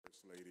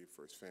First Lady,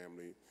 First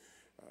Family,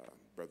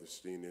 Brother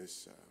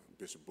Steenis,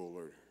 Bishop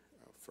Buller,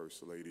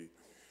 First Lady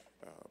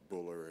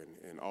Buller,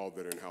 and all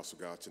that are in the house of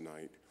God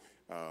tonight.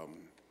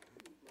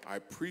 I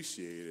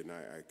appreciate and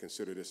I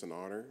consider this an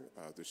honor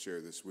to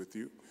share this with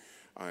you.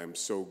 I am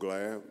so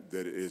glad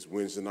that it is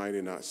Wednesday night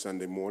and not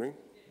Sunday morning.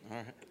 All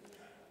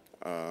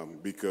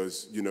right.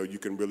 Because, you know, you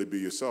can really be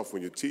yourself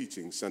when you're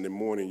teaching. Sunday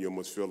morning, you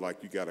almost feel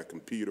like you got to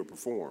compete or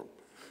perform.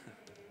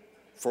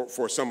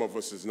 For some of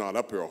us, it's not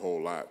up here a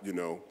whole lot, you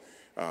know.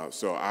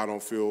 So I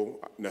don't feel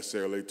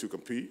necessarily to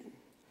compete.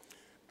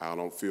 I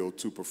don't feel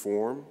to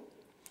perform.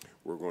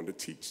 We're going to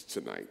teach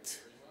tonight.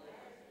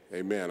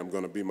 Amen. I'm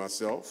going to be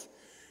myself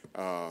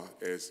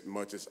as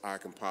much as I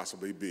can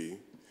possibly be.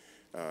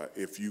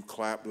 If you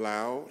clap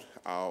loud,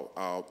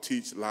 I'll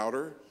teach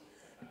louder.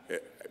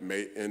 It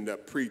may end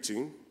up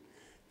preaching.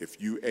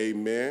 If you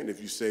amen,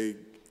 if you say,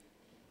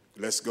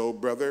 let's go,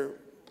 brother,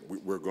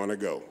 we're going to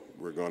go.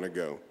 We're going to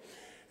go.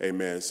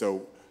 Amen.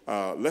 So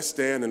let's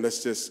stand and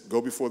let's just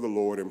go before the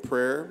Lord in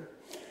prayer.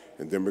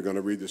 And then we're going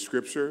to read the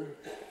scripture.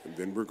 And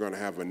then we're going to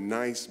have a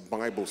nice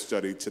Bible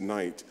study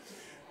tonight.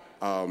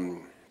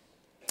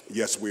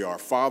 Yes, we are.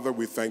 Father,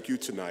 we thank you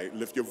tonight.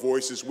 Lift your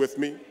voices with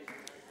me.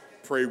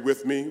 Pray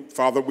with me.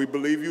 Father, we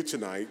believe you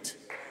tonight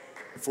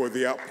for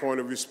the outpouring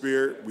of your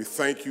Spirit. We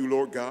thank you,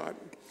 Lord God,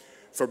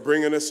 for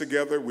bringing us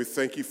together. We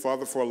thank you,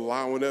 Father, for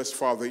allowing us,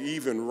 Father,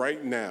 even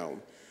right now,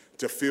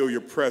 to feel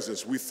your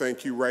presence. We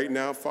thank you right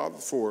now, Father,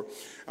 for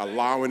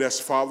allowing us,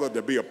 Father,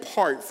 to be a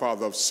part,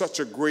 Father, of such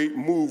a great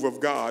move of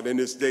God in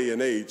this day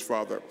and age,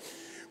 Father.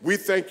 We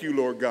thank you,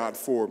 Lord God,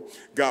 for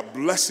God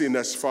blessing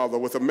us, Father,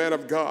 with a man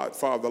of God,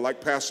 Father,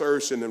 like Pastor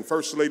Urshan and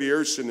First Lady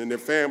Urshan and their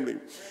family.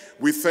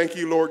 We thank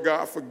you, Lord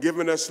God, for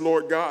giving us,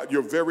 Lord God,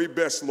 your very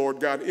best, Lord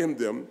God, in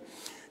them.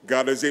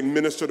 God, as they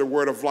minister the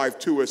word of life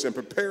to us and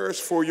prepare us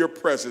for your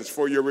presence,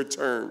 for your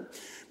return.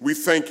 We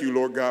thank you,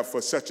 Lord God,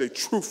 for such a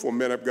truthful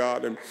man of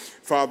God. And,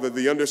 Father,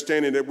 the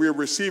understanding that we're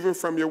receiving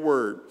from your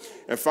word.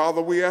 And,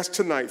 Father, we ask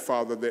tonight,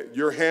 Father, that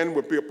your hand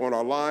would be upon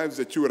our lives,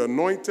 that you would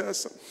anoint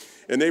us.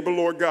 Enable,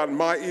 Lord God,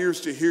 my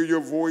ears to hear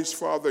your voice,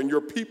 Father, and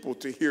your people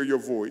to hear your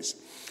voice.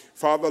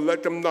 Father,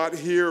 let them not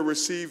hear or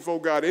receive, oh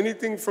God,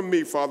 anything from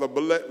me, Father,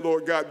 but let,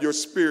 Lord God, your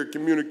spirit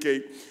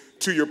communicate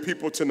to your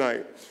people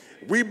tonight.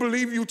 We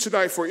believe you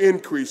tonight for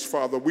increase,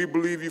 Father. We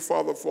believe you,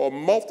 Father, for a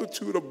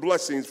multitude of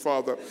blessings,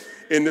 Father,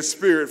 in the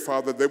Spirit,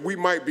 Father, that we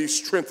might be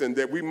strengthened,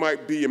 that we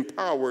might be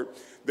empowered,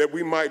 that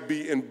we might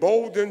be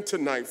emboldened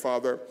tonight,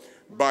 Father,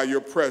 by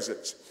your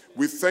presence.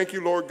 We thank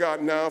you, Lord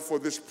God, now for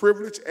this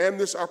privilege and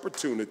this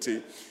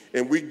opportunity.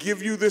 And we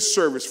give you this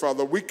service,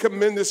 Father. We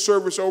commend this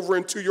service over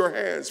into your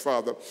hands,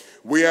 Father.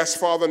 We ask,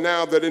 Father,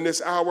 now that in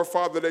this hour,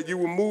 Father, that you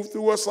will move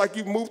through us like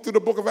you moved through the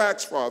book of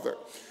Acts, Father.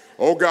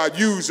 Oh, God,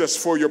 use us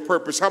for your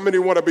purpose. How many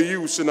want to be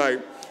used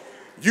tonight?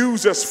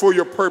 Use us for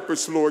your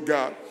purpose, Lord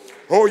God.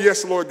 Oh,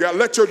 yes, Lord God.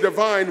 Let your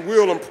divine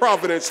will and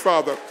providence,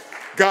 Father,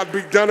 God,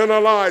 be done in our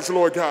lives,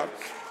 Lord God.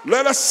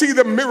 Let us see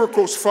the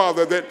miracles,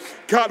 Father, that,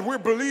 God, we're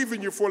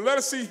believing you for. Let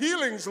us see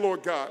healings,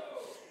 Lord God.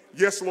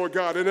 Yes, Lord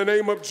God, in the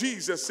name of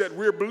Jesus, that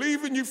we're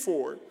believing you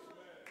for.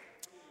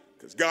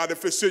 Because, God,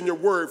 if it's in your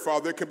word,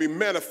 Father, it can be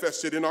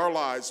manifested in our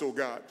lives, oh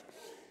God.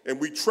 And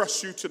we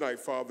trust you tonight,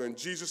 Father, in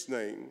Jesus'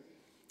 name.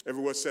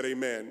 Everyone said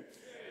amen. Amen.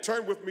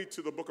 Turn with me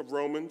to the book of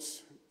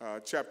Romans,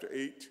 chapter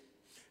 8.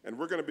 And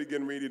we're going to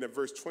begin reading at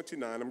verse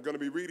 29. I'm going to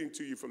be reading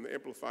to you from the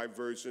Amplified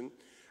Version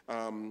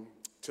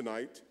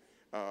tonight.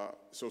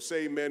 So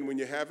say amen when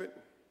you have it.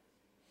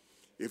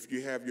 If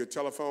you have your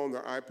telephone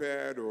or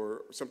iPad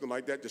or something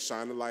like that, just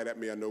shine the light at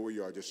me. I know where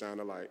you are. Just shine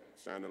the light.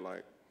 Shine the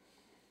light.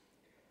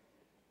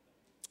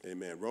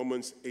 Amen.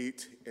 Romans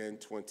 8 and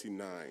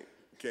 29.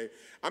 Okay.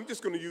 I'm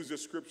just going to use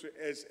this scripture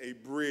as a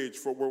bridge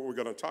for what we're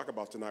going to talk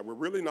about tonight. We're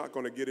really not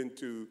going to get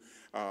into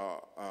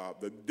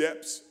the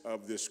depths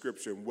of this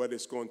scripture and what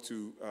it's going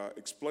to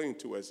explain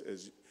to us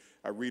as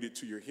I read it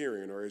to your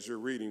hearing or as you're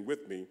reading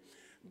with me.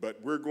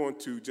 But we're going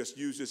to just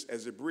use this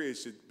as a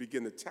bridge to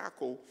begin to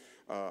tackle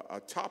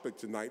a topic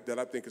tonight that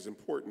I think is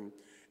important,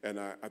 and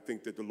I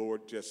think that the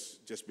Lord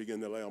just began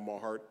to lay on my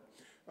heart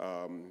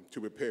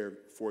to prepare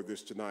for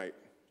this tonight.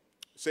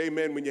 Say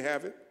amen when you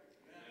have it.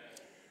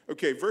 Amen.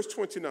 Okay, verse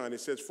 29, it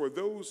says, "For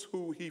those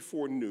who he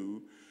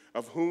foreknew,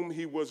 of whom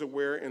he was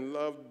aware and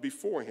loved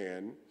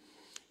beforehand,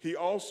 he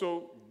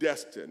also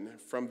destined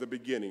from the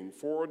beginning,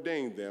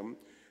 foreordained them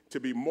to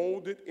be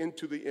molded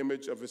into the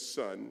image of his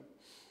Son,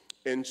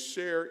 and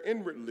share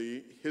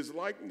inwardly his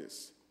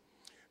likeness,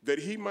 that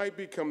he might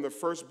become the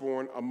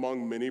firstborn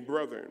among many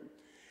brethren.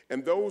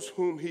 And those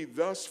whom he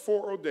thus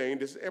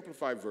foreordained," this is the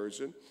Amplified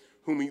Version,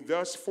 "whom he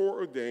thus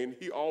foreordained,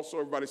 he also,"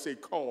 everybody say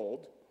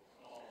called,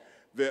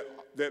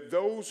 that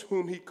those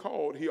whom he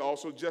called, he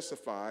also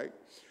justified,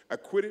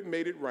 acquitted,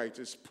 made it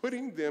righteous,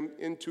 putting them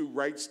into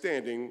right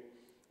standing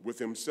with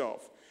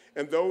himself.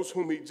 And those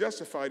whom he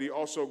justified, he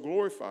also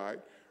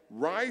glorified,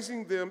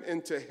 rising them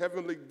into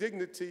heavenly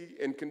dignity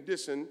and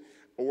condition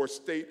or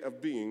state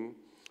of being.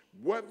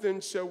 What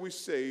then shall we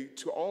say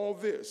to all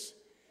this?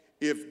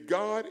 If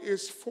God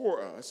is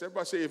for us,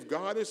 everybody say, if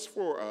God is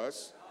for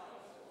us,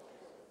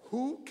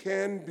 who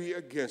can be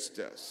against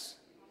us?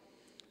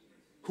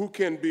 Who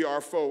can be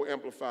our foe?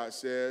 Amplified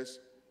says,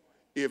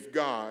 if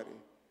God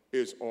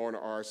is on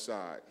our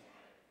side.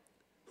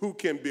 Who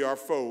can be our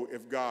foe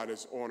if God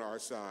is on our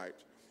side?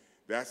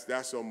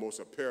 That's almost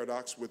a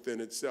paradox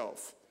within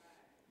itself.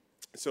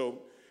 So,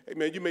 hey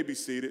man, you may be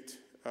seated.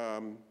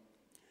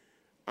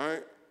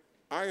 I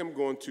am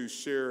going to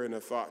share in a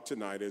thought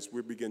tonight as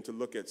we begin to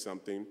look at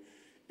something,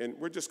 and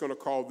we're just going to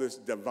call this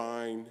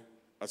divine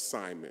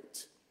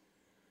assignment.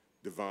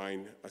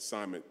 Divine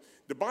assignment.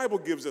 The Bible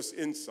gives us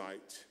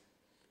insight,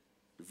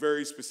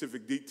 very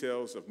specific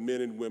details of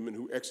men and women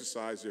who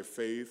exercise their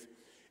faith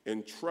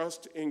and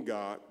trust in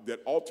God that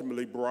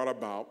ultimately brought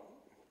about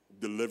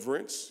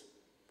deliverance.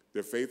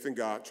 Their faith in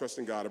God, trust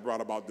in God, it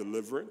brought about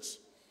deliverance.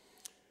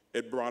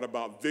 It brought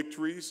about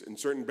victories in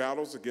certain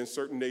battles against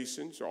certain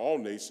nations or all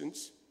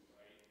nations.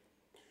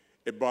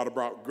 It brought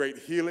about great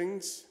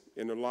healings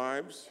in their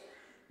lives,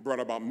 brought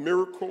about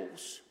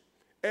miracles,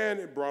 and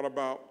it brought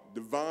about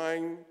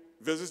divine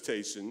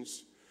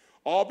visitations,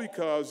 all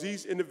because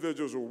these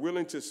individuals were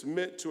willing to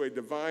submit to a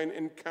divine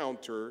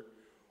encounter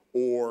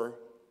or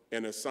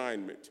an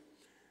assignment.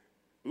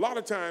 A lot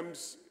of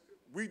times,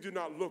 we do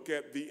not look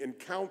at the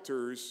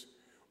encounters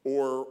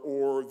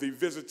or the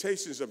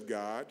visitations of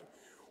God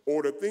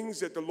or the things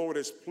that the Lord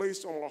has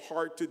placed on our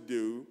heart to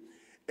do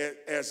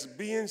as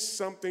being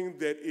something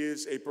that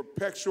is a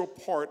perpetual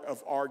part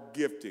of our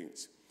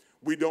giftings.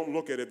 We don't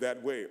look at it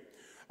that way.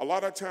 A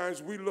lot of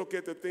times we look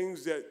at the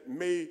things that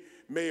may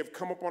have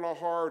come upon our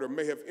heart or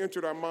may have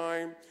entered our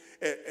mind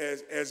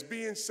as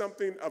being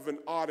something of an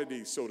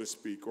oddity, so to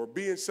speak, or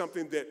being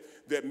something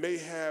that may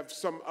have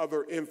some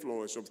other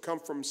influence or come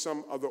from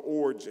some other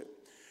origin.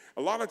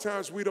 A lot of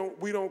times we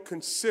don't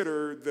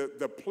consider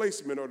the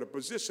placement or the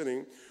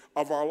positioning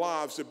of our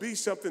lives to be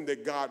something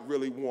that God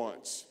really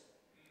wants,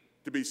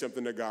 to be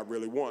something that God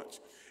really wants.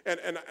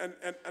 And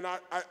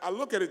I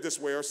look at it this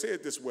way, or say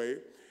it this way,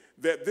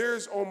 that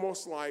there's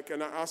almost like,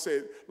 and I'll say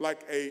it,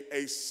 like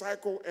a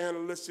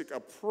psychoanalytic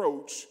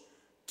approach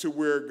to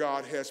where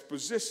God has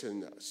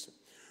positioned us.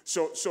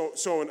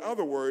 So in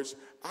other words,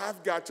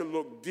 I've got to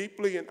look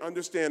deeply and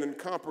understand and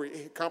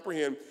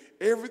comprehend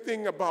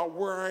everything about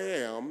where I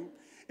am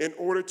in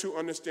order to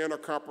understand or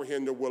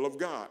comprehend the will of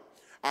God.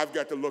 I've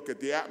got to look at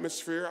the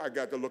atmosphere. I've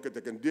got to look at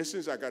the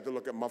conditions. I've got to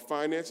look at my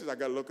finances. I've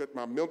got to look at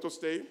my mental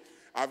state.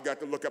 I've got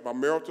to look at my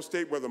marital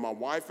state, whether my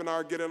wife and I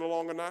are getting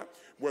along or not,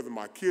 whether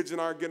my kids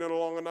and I are getting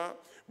along or not,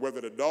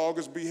 whether the dog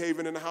is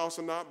behaving in the house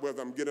or not,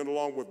 whether I'm getting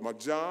along with my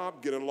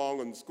job, getting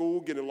along in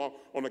school, getting along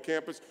on the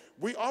campus.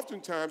 We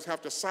oftentimes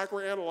have to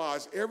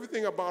psychoanalyze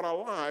everything about our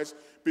lives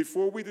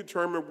before we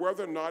determine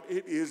whether or not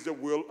it is the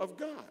will of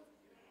God.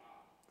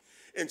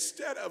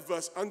 Instead of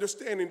us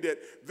understanding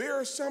that there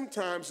are some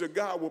times that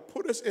God will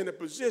put us in a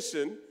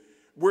position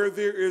where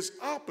there is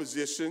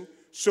opposition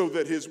so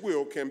that his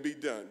will can be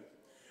done.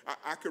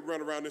 I could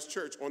run around this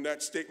church on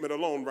that statement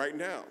alone right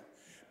now,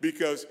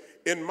 because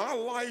in my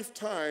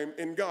lifetime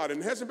in God,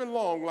 and it hasn't been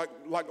long,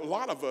 like a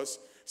lot of us,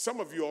 some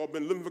of you all have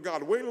been living for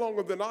God way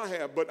longer than I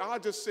have, but I'll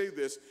just say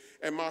this,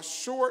 in my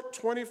short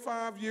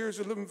 25 years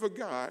of living for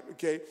God,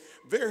 okay,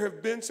 there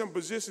have been some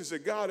positions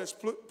that God has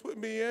put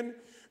me in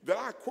that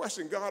I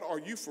question, God, are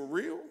you for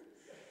real?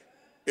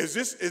 Is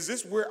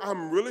this where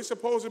I'm really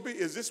supposed to be?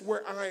 Is this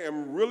where I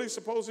am really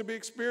supposed to be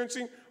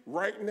experiencing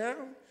right now?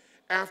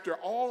 After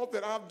all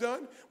that I've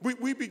done,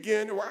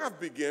 I've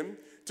begun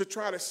to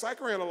try to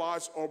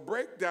psychoanalyze or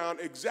break down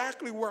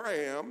exactly where I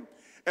am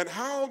and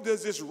how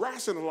does this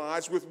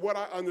rationalize with what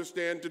I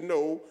understand to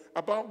know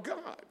about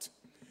God.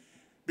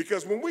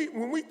 Because when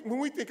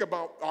we think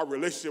about our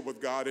relationship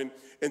with God in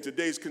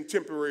today's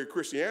contemporary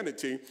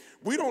Christianity,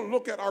 we don't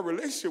look at our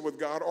relationship with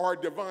God or our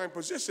divine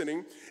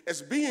positioning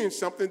as being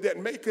something that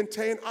may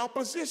contain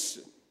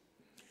opposition.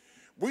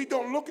 We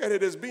don't look at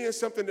it as being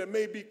something that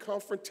may be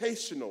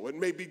confrontational. It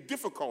may be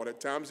difficult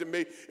at times. It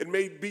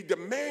may be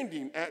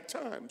demanding at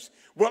times.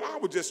 Well, I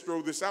would just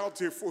throw this out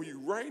here for you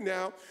right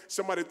now.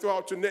 Somebody throw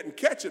out your net and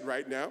catch it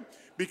right now,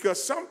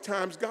 because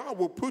sometimes God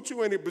will put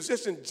you in a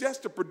position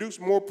just to produce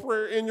more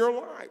prayer in your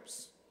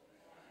lives.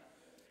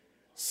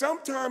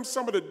 Sometimes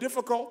some of the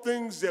difficult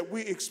things that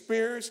we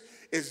experience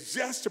is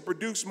just to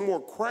produce more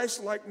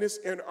Christ-likeness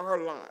in our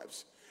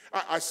lives.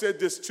 I said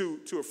this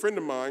to a friend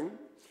of mine.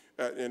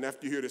 And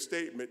after you hear the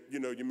statement,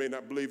 you may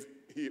not believe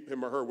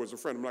him or her was a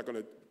friend. I'm not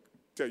going to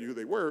tell you who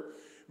they were.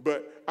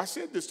 But I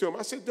said this to him.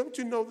 I said, don't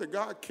you know that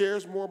God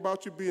cares more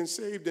about you being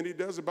saved than he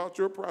does about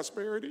your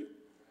prosperity?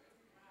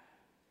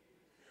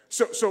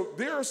 So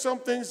there are some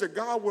things that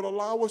God would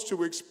allow us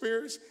to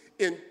experience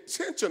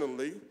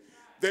intentionally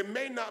that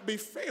may not be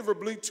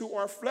favorably to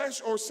our flesh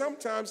or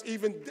sometimes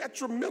even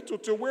detrimental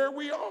to where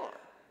we are,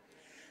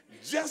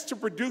 just to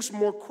produce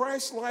more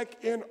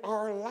Christ-like in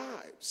our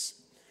lives.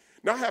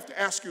 Now, I have to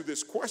ask you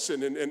this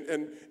question, and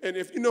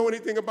if you know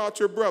anything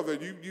about your brother,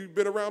 you've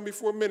been around me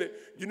for a minute,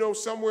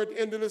 somewhere at the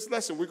end of this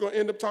lesson, we're going to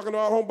end up talking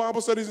about home Bible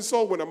studies and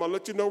soul winning. I'm going to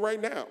let you know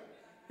right now,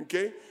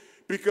 okay?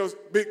 Because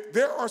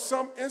there are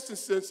some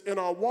instances in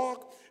our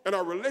walk and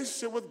our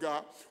relationship with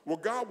God where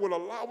God will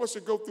allow us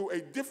to go through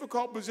a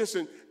difficult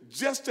position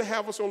just to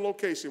have us on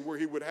location where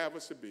he would have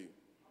us to be.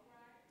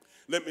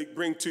 Let me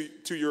bring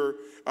to your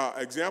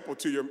example,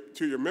 to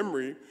your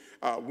memory,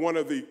 one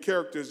of the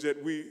characters that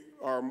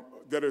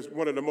is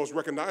one of the most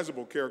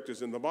recognizable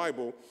characters in the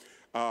Bible,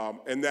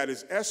 and that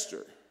is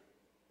Esther.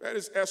 That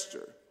is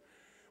Esther.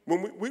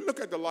 When we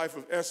look at the life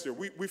of Esther,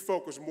 we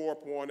focus more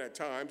upon at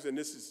times, and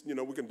this is,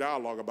 we can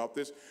dialogue about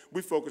this.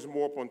 We focus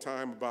more upon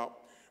time about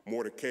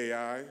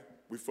Mordecai.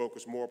 We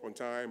focus more upon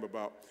time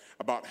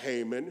about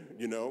Haman,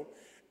 and,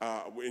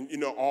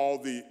 all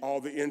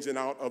the ins and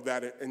out of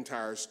that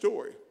entire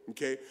story.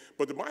 Okay,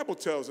 but the Bible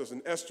tells us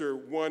in Esther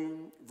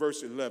 1,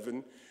 verse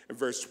 11 and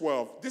verse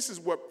 12, this is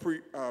what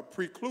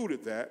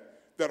precluded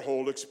that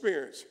whole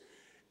experience.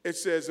 It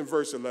says in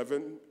verse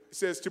 11, it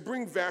says, to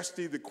bring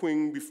Vashti the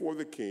queen before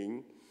the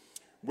king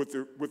with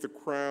the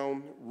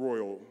crown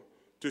royal,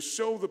 to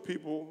show the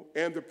people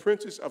and the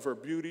princess of her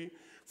beauty,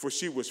 for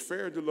she was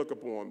fair to look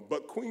upon.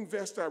 But Queen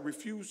Vashti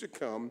refused to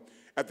come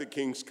at the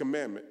king's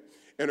commandment,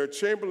 and her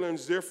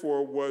chamberlains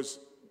therefore was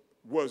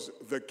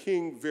the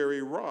king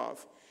very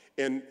wroth,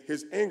 and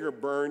his anger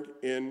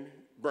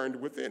burned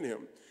within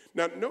him.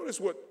 Now notice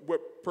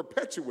what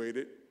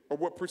perpetuated or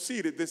what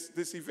preceded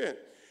this event.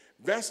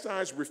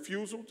 Vashti's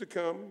refusal to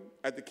come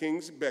at the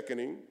king's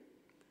beckoning.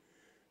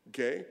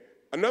 Okay.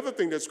 Another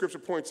thing that Scripture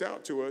points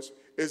out to us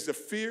is the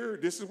fear.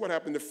 This is what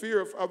happened: the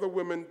fear of other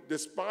women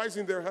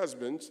despising their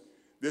husbands.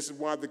 This is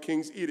why the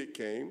king's edict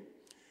came.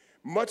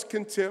 Much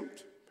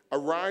contempt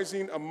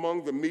arising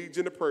among the Medes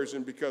and the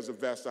Persians because of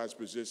Vashti's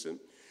position,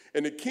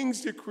 and the king's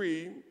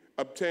decree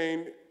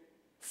obtained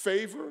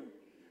favor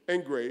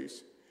and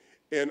grace,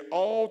 and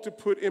all to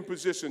put in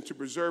position to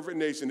preserve a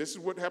nation. This is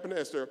what happened to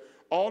Esther.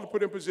 All to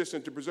put in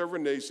position to preserve a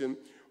nation,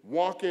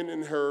 walking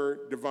in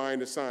her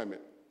divine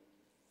assignment.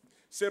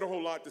 Said a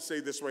whole lot to say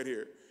this right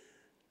here.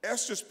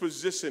 Esther's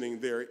positioning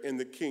there in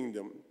the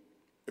kingdom,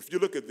 if you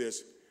look at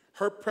this,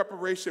 her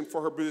preparation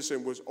for her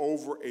position was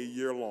over a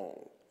year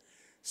long.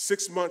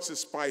 6 months of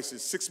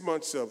spices, 6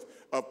 months of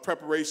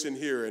preparation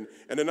here, and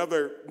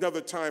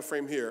another time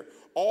frame here,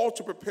 all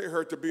to prepare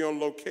her to be on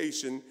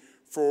location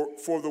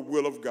for the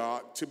will of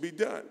God to be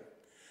done.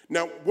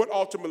 Now, what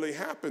ultimately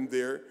happened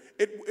there,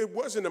 it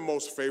wasn't the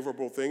most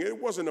favorable thing. It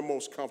wasn't the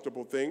most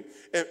comfortable thing.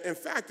 And in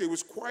fact, it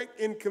was quite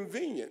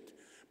inconvenient.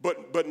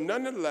 But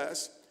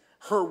nonetheless,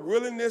 her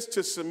willingness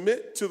to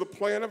submit to the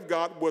plan of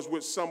God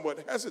was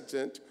somewhat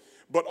hesitant,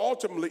 but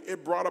ultimately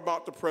it brought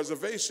about the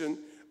preservation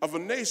of a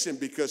nation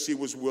because she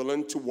was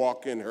willing to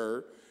walk in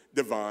her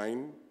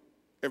divine,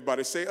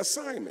 everybody say,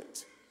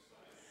 assignment.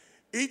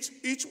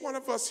 Each one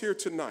of us here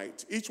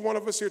tonight, each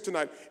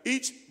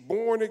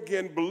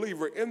born-again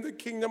believer in the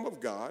kingdom of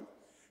God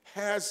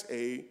has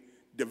a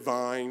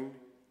divine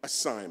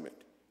assignment.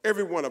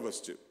 Every one of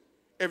us do.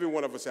 Every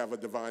one of us have a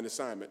divine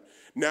assignment.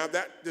 Now,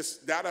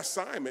 that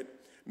assignment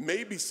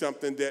may be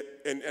something that,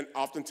 and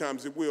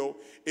oftentimes it will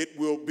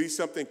be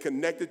something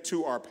connected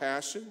to our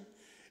passion.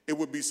 It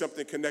would be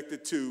something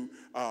connected to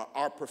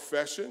our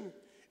profession.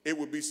 It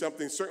would be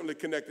something certainly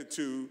connected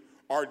to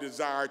our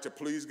desire to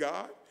please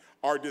God,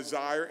 our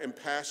desire and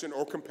passion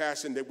or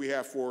compassion that we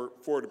have for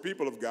the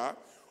people of God,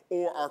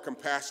 or our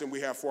compassion we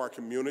have for our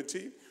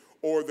community,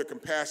 or the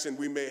compassion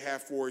we may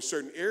have for a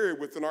certain area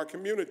within our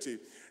community.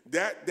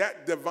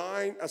 That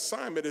divine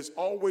assignment is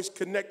always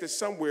connected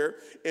somewhere,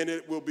 and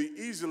it will be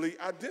easily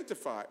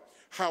identified.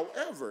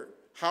 However,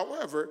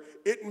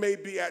 it may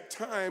be at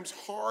times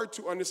hard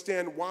to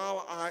understand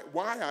why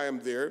I am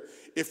there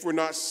if we're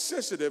not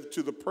sensitive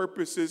to the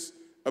purposes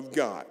of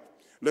God.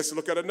 Let's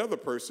look at another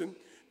person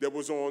that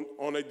was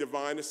on a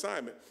divine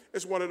assignment.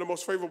 It's one of the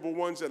most favorable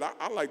ones that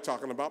I like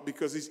talking about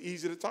because he's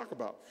easy to talk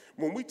about.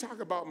 When we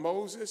talk about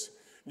Moses,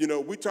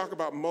 we talk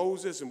about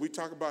Moses and we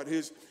talk about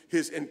his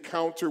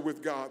encounter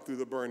with God through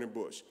the burning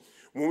bush.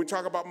 When we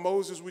talk about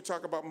Moses, we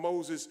talk about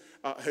Moses,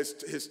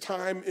 his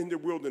time in the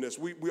wilderness.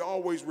 We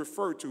always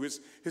refer to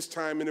his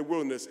time in the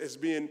wilderness as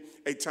being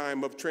a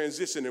time of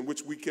transition in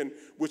which we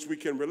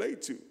can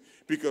relate to.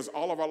 Because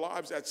all of our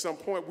lives, at some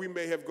point, we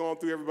may have gone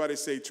through, everybody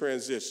say,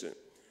 transition.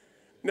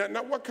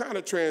 Now, what kind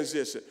of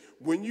transition?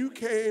 When you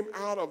came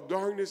out of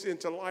darkness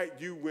into light,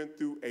 you went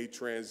through a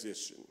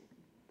transition.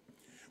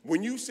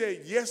 When you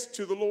said yes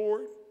to the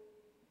Lord,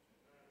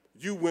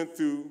 you went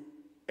through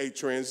a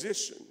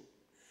transition.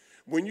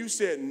 When you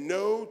said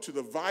no to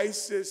the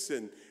vices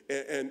and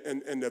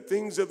the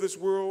things of this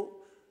world,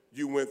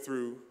 you went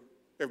through,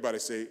 everybody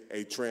say,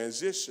 a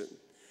transition.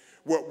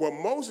 Well,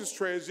 Moses'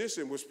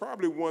 transition was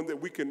probably one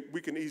that we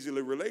can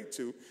easily relate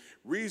to.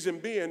 Reason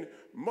being,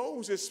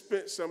 Moses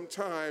spent some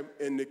time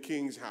in the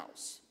king's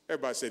house.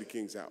 Everybody say the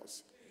king's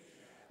house.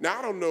 Now,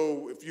 I don't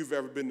know if you've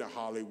ever been to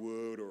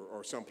Hollywood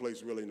or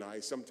someplace really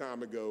nice. Some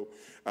time ago,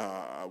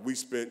 we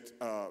spent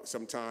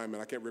some time,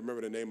 and I can't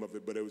remember the name of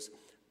it, but it was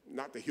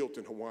not the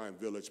Hilton Hawaiian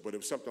Village, but it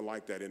was something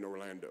like that in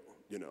Orlando,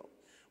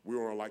 We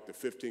were on like the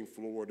 15th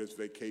floor of this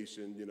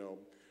vacation,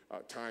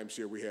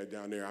 timeshare we had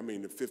down there. I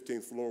mean, the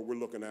 15th floor, we're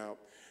looking out.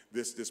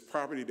 This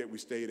property that we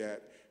stayed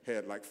at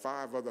had like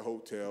 5 other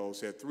hotels,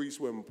 had 3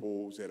 swimming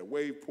pools, had a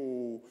wave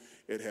pool,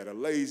 it had a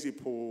lazy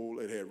pool,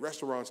 it had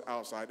restaurants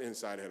outside,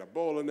 inside, it had a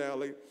bowling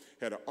alley,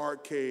 had an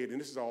arcade, and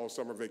this is all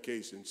summer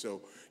vacation.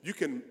 So you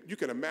can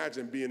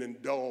imagine being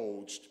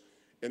indulged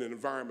in an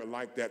environment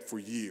like that for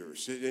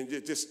years, and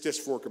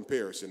just for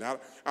comparison.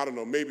 I don't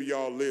know, maybe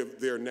y'all live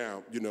there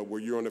now,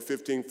 where you're on the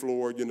 15th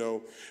floor,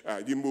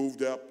 you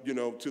moved up,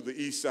 to the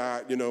east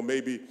side,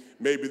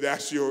 maybe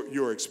that's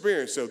your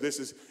experience. So this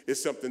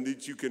is something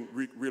that you can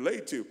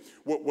relate to.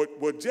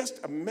 Well,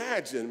 just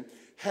imagine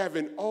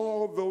having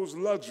all those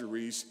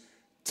luxuries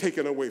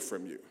taken away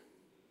from you,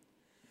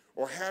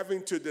 or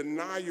having to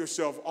deny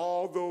yourself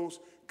all those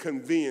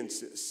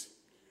conveniences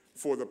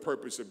for the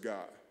purpose of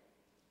God.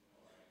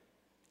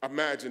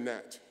 Imagine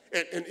that.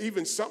 And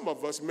even some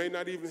of us may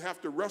not even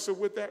have to wrestle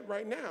with that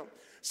right now.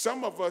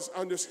 Some of us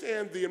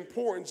understand the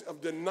importance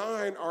of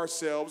denying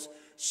ourselves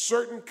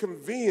certain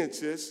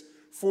conveniences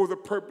for the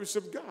purpose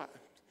of God.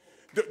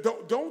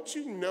 Don't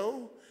you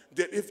know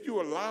that if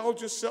you allowed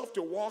yourself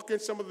to walk in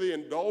some of the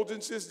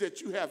indulgences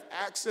that you have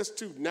access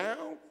to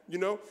now,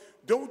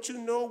 don't you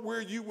know where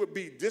you would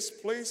be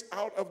displaced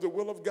out of the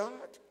will of God?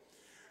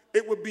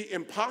 It would be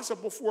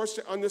impossible for us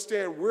to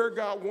understand where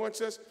God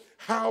wants us,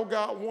 how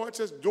God wants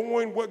us,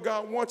 doing what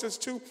God wants us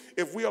to,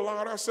 if we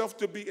allowed ourselves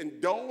to be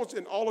indulged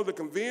in all of the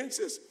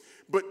conveniences.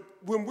 But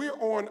when we're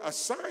on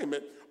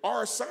assignment,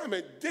 our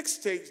assignment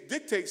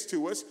dictates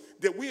to us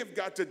that we have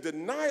got to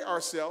deny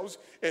ourselves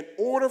in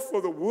order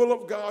for the will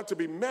of God to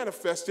be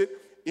manifested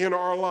in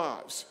our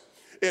lives.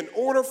 In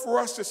order for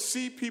us to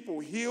see people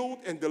healed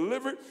and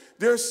delivered,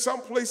 there's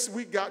some place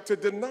we got to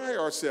deny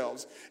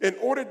ourselves. In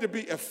order to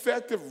be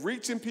effective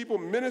reaching people,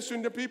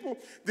 ministering to people,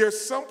 there's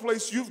some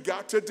place you've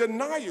got to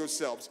deny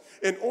yourselves.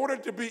 In order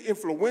to be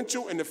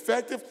influential and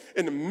effective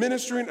in the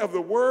ministering of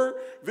the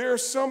word, there are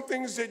some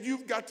things that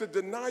you've got to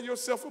deny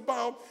yourself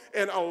about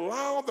and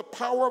allow the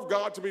power of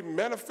God to be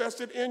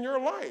manifested in your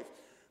life.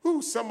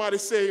 Somebody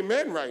say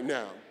amen right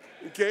now,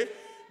 okay?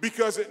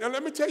 Because, now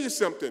let me tell you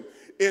something.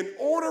 In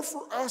order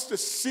for us to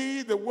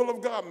see the will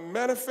of God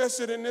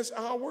manifested in this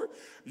hour,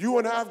 you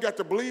and I have got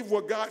to believe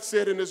what God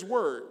said in his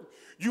word.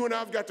 You and I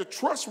have got to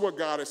trust what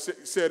God has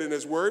said in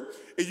his word.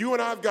 And you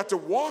and I have got to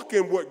walk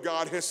in what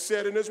God has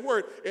said in his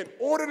word in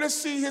order to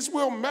see his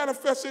will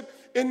manifested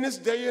in this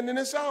day and in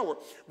this hour.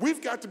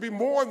 We've got to be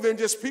more than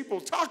just people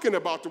talking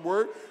about the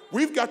word.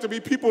 We've got to be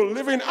people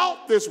living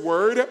out this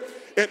word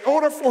in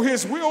order for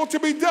his will to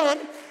be done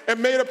and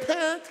made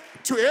apparent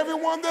to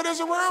everyone that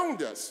is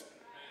around us.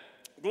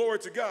 Glory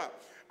to God.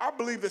 I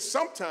believe that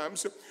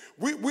sometimes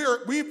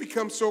we've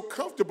become so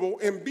comfortable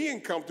in being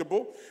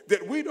comfortable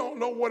that we don't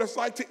know what it's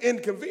like to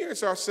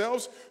inconvenience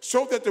ourselves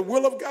so that the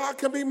will of God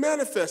can be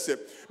manifested.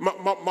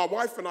 My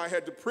wife and I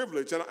had the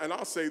privilege, and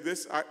I'll say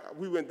this,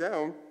 we went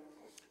down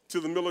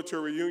to the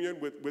military reunion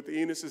with the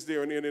Enos's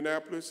there in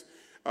Indianapolis.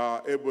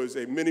 It was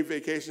a mini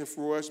vacation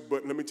for us,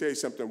 but let me tell you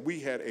something, we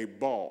had a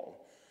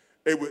ball.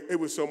 It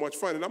was so much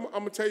fun. And I'm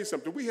going to tell you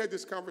something, we had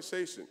this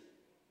conversation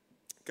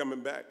coming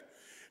back.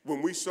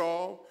 When we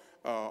saw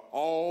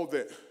all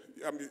that,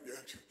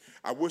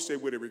 I wish they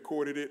would have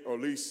recorded it, or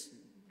at least,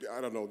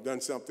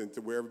 done something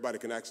to where everybody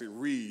can actually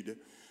read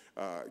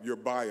your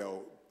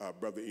bio,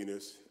 Brother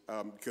Enos,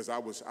 because I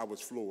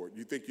was floored.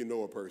 You think you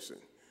know a person,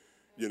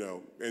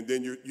 and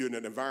then you're in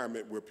an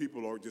environment where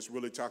people are just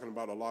really talking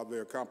about a lot of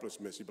their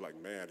accomplishments. You'd be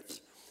like, man,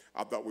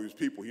 I thought we was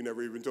people. He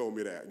never even told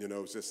me that,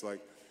 It's just like,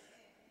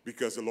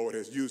 because the Lord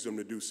has used them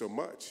to do so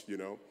much,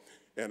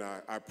 And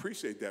I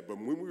appreciate that. But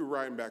when we were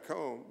riding back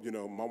home,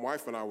 my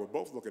wife and I were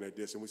both looking at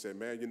this, and we said,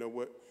 man, you know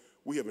what?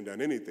 We haven't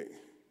done anything.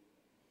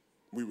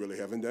 We really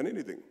haven't done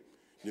anything,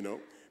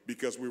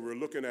 because we were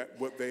looking at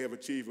what they have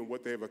achieved and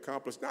what they have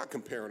accomplished, not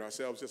comparing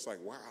ourselves, just like,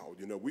 wow,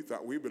 we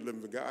thought we were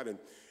living for God and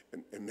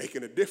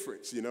making a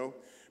difference,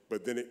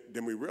 But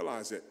then we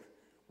realized that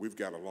we've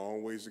got a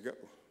long ways to go.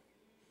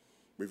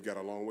 We've got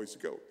a long ways to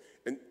go.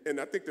 And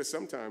I think that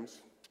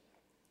sometimes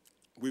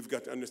we've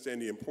got to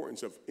understand the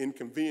importance of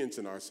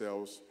inconveniencing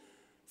ourselves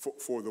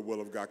for the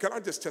will of God. Can I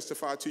just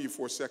testify to you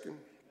for a second?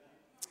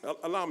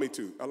 Allow me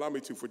to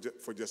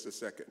for just a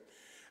second.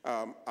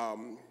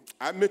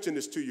 I mentioned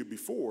this to you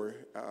before,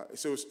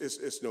 so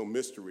it's no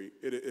mystery.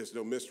 It is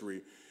no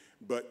mystery.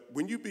 But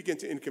when you begin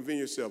to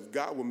inconvenience yourself,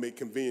 God will make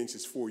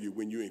conveniences for you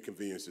when you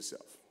inconvenience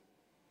yourself.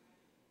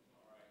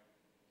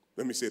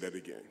 Let me say that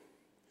again.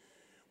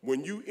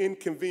 When you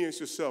inconvenience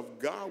yourself,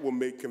 God will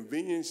make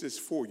conveniences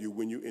for you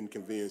when you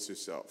inconvenience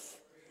yourself.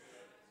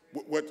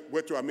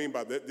 What do I mean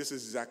by that? This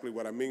is exactly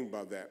what I mean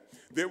by that.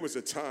 There was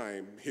a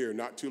time here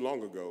not too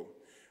long ago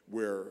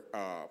where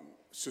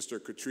Sister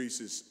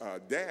Catrice's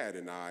dad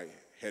and I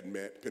had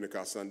met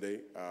Pentecost Sunday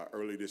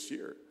early this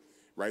year,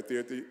 right there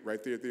at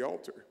the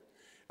altar,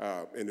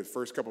 in the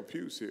first couple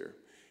pews here.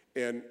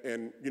 And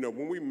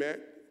when we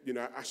met,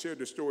 I shared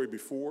the story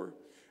before.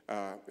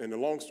 And the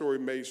long story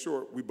made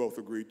short, we both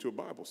agreed to a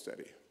Bible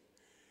study.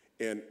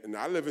 And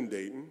I live in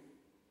Dayton,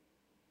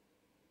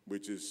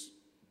 which is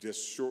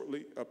just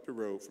shortly up the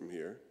road from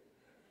here.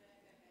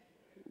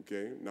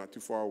 okay? Not too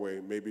far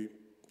away, maybe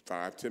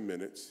 5, 10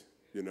 minutes,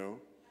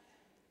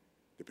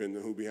 depending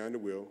on who's behind the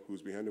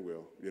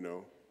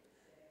wheel.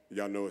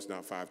 Y'all know it's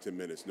not 5, 10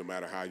 minutes. No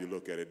matter how you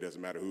look at it, it doesn't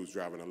matter who's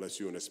driving, unless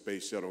you're in a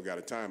space shuttle, got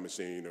a time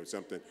machine or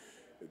something.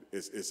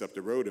 It's up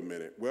the road a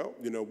minute. Well,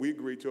 we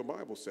agreed to a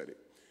Bible study.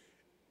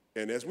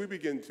 And as we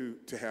begin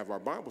to have our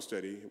Bible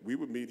study, we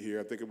would meet here,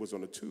 I think it was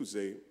on a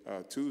Tuesday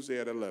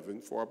at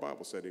 11 for our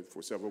Bible study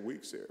for several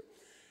weeks there.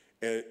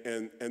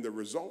 And the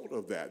result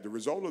of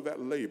that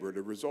labor,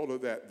 the result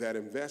of that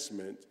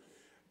investment,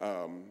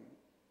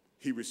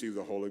 he received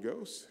the Holy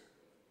Ghost.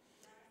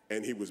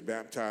 And he was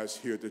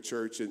baptized here at the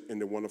church in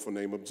the wonderful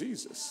name of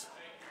Jesus.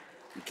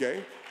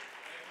 Okay?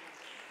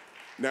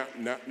 Now,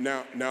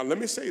 let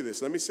me say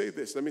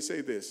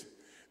this.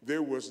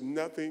 There was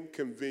nothing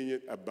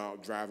convenient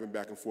about driving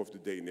back and forth to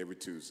Dayton every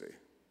Tuesday.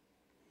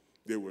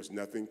 There was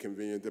nothing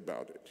convenient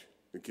about it,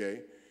 okay?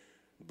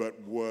 But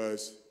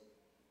was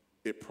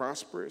it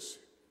prosperous?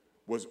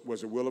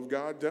 Was the will of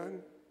God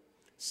done?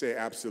 Say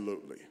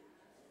absolutely.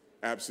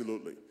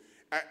 Absolutely.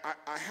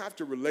 I have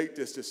to relate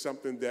this to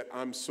something that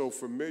I'm so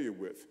familiar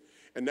with,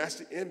 and that's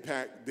the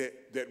impact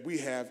that we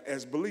have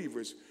as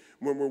believers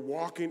when we're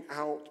walking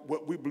out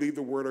what we believe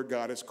the Word of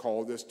God has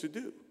called us to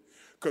do.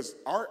 Because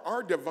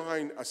our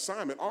divine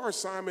assignment, our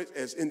assignment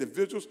as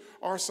individuals,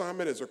 our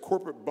assignment as a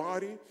corporate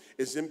body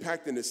is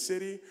impacting the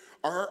city.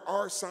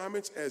 Our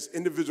assignments as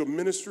individual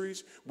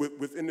ministries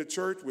within the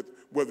church,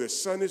 whether it's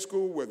Sunday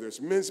school, whether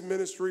it's men's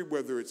ministry,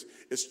 whether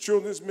it's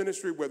children's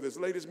ministry, whether it's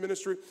ladies'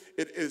 ministry,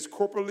 it is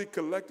corporately,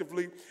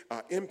 collectively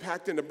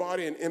impacting the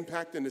body and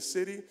impacting the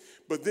city.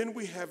 But then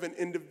we have an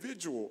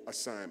individual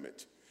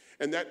assignment.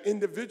 And that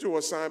individual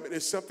assignment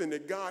is something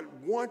that God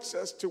wants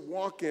us to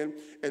walk in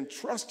and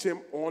trust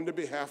him on the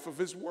behalf of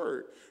his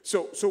word.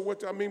 So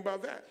what do I mean by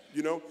that?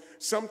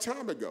 Some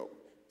time ago,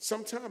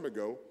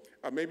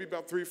 maybe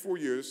about 3 or 4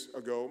 years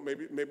ago,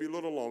 maybe a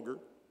little longer,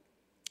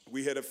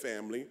 we had a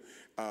family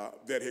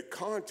that had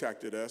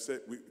contacted us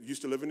that we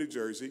used to live in New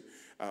Jersey.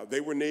 They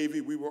were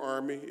Navy, we were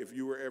Army. If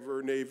you were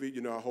ever Navy,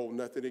 I hold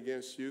nothing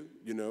against you,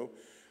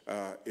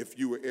 If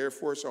you were Air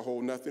Force, I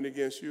hold nothing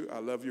against you. I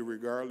love you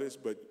regardless,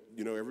 but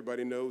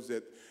everybody knows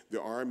that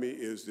the Army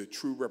is the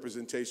true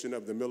representation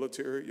of the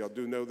military. Y'all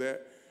do know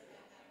that?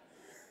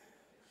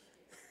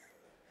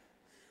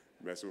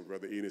 Messing with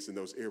Brother Enos and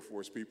those Air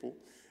Force people,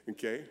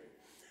 okay?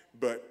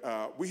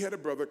 But we had a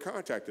brother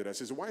contacted us.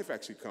 His wife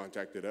actually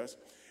contacted us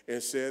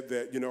and said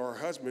that, her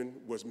husband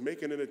was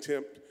making an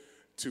attempt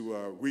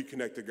to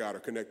reconnect to God or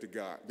connect to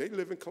God. They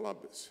live in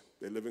Columbus.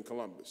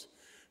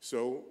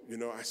 So,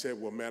 I said,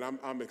 well, man,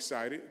 I'm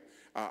excited.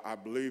 I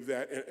believe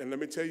that. And let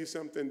me tell you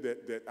something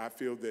that I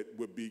feel that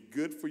would be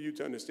good for you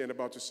to understand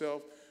about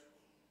yourself.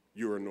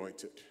 You're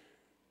anointed.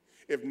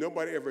 If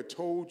nobody ever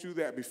told you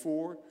that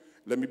before,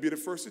 let me be the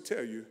first to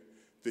tell you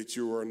that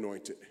you are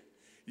anointed.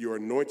 You're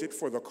anointed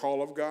for the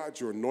call of God.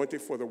 You're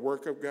anointed for the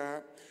work of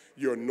God.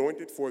 You're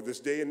anointed for this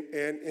day and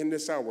in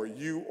this hour.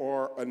 You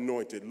are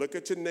anointed. Look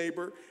at your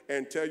neighbor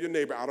and tell your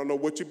neighbor, I don't know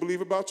what you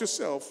believe about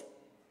yourself.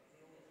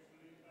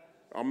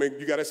 I mean,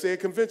 you got to say it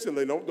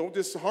convincingly. Don't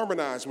just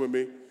harmonize with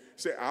me.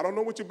 Say, I don't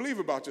know what you believe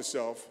about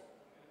yourself,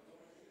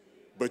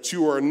 but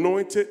you are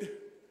anointed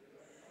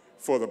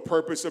for the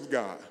purpose of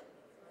God.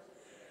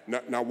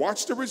 Now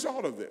watch the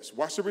result of this.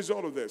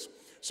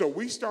 So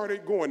we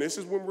started going. This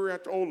is when we were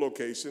at the old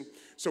location.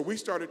 So we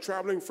started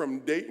traveling from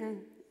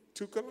Dayton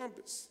to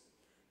Columbus.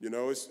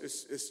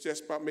 It's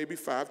just about maybe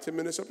 5, 10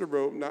 minutes up the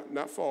road.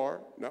 Not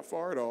far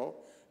at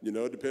all.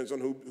 It depends on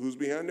who's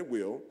behind the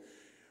wheel.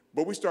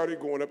 But we started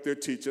going up there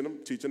teaching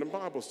them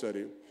Bible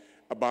study,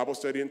 a Bible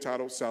study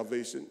entitled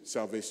Salvation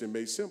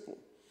Made Simple.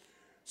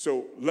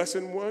 So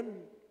lesson 1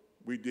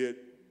 we did,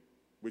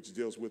 which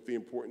deals with the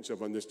importance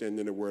of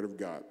understanding the Word of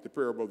God, the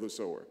parable of the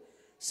sower.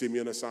 See me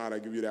on the side, I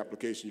give you the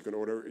application. You can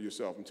order it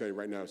yourself. I'm telling you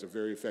right now, it's a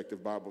very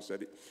effective Bible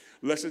study.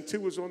 Lesson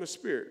 2 is on the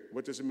Spirit.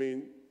 What does it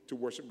mean to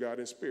worship God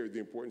in spirit? The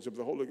importance of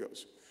the Holy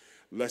Ghost.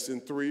 Lesson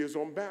 3 is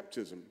on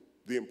baptism,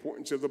 the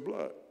importance of the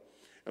blood.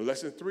 And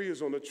lesson 3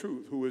 is on the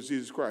truth, who is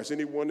Jesus Christ.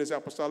 Anyone that's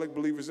apostolic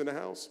believers in the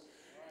house,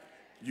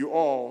 you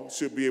all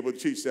should be able to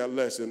teach that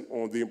lesson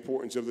on the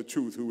importance of the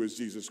truth, who is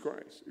Jesus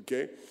Christ,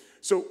 okay?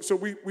 So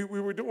we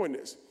were doing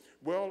this.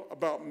 Well,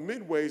 about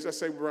midways, I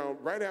say around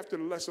right after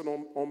the lesson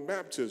on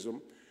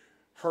baptism,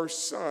 her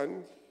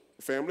son,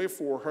 family of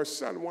 4, her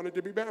son wanted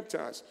to be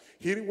baptized.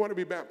 He didn't want to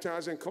be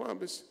baptized in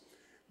Columbus.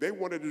 They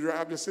wanted to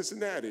drive to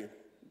Cincinnati,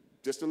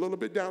 just a little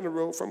bit down the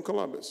road from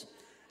Columbus,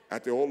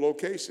 at the old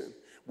location.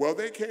 Well,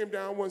 they came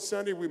down one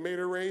Sunday. We made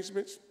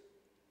arrangements,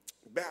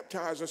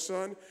 baptized her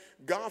son.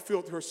 God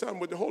filled her son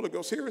with the Holy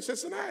Ghost here in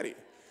Cincinnati,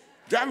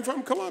 driving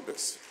from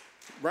Columbus,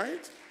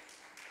 right?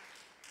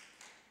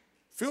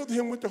 Filled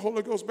him with the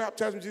Holy Ghost,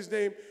 baptized him in Jesus'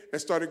 name,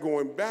 and started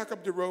going back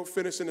up the road,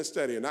 finishing the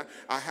study. And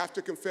I have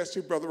to confess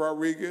to Brother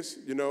Rodriguez,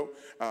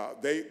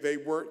 they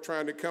weren't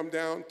trying to come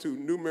down to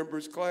new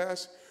members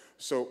class.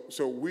 So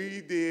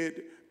we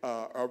did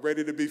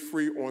Ready to Be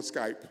Free on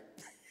Skype.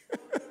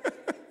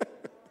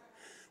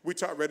 We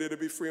taught Ready to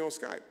Be Free on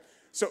Skype.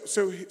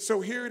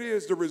 So here it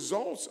is, the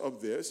results of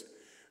this.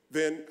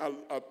 Then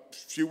a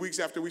few weeks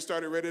after we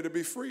started Ready to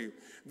Be Free,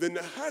 then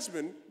the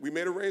husband, we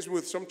made arrangement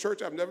with some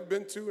church I've never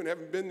been to and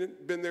haven't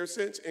been there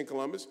since in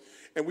Columbus,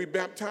 and we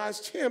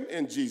baptized him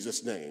in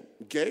Jesus' name,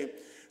 okay?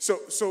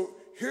 So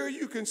here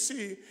you can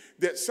see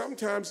that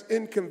sometimes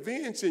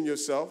inconveniencing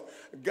yourself,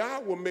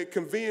 God will make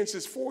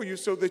conveniences for you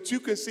so that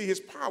you can see his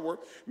power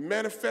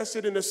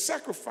manifested in the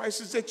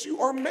sacrifices that you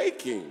are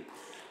making.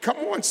 Come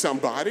on,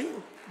 somebody,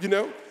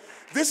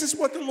 This is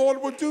what the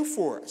Lord will do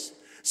for us.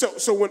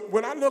 So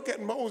when I look at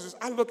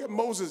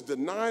Moses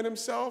denying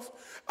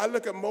himself. I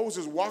look at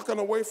Moses walking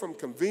away from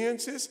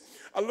conveniences.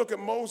 I look at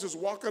Moses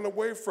walking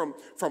away from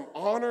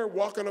honor,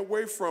 walking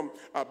away from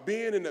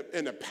being in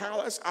the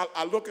palace.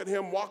 I look at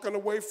him walking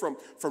away from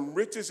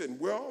riches and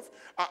wealth.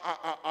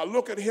 I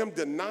look at him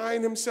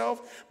denying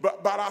himself,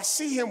 but I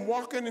see him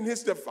walking in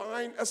his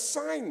divine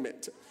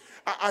assignment.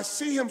 I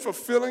see him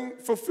fulfilling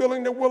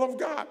the will of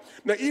God.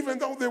 Now, even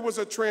though there was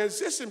a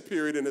transition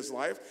period in his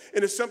life,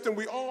 and it's something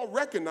we all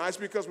recognize,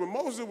 because when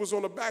Moses was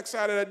on the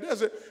backside of that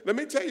desert, let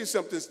me tell you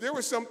something. There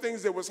were some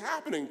things that was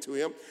happening to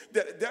him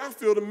that I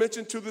feel to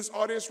mention to this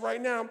audience right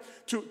now,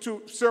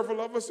 to several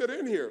of us that are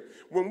in here.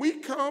 When we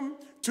come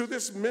to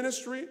this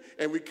ministry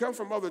and we come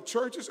from other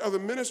churches, other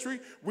ministry,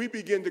 we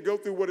begin to go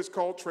through what is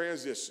called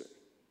transition.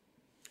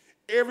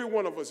 Every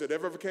one of us that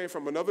ever came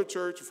from another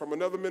church, from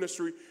another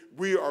ministry,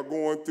 we are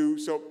going through,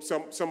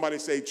 somebody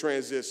say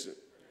transition.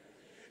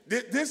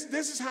 This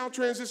is how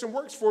transition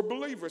works for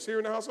believers here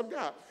in the house of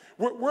God.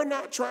 We're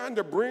not trying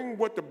to bring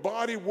what the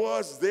body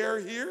was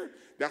there here.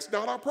 That's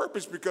not our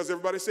purpose, because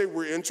everybody say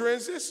we're in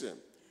transition.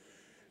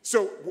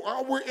 So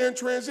while we're in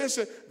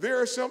transition,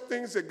 there are some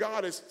things that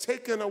God has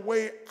taken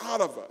away out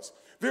of us.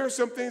 There are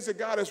some things that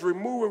God is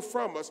removing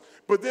from us,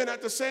 but then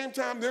at the same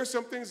time, there's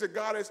some things that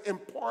God is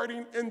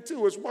imparting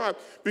into us. Why?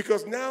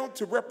 Because now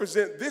to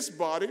represent this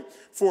body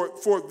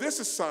for this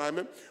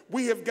assignment,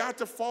 we have got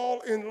to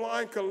fall in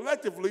line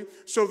collectively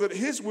so that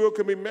his will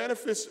can be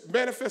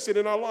manifested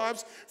in our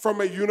lives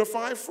from a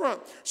unified front.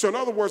 So in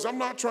other words, I'm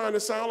not trying to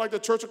sound like the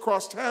church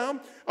across town.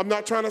 I'm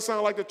not trying to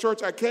sound like the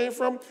church I came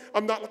from.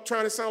 I'm not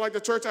trying to sound like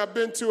the church I've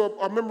been to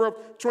a member of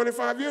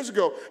 25 years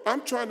ago.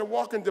 I'm trying to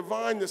walk in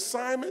divine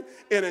assignment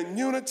and in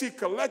unity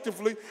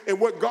collectively in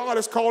what God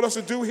has called us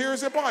to do here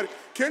as a body.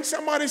 Can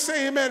somebody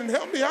say amen and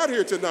help me out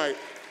here tonight?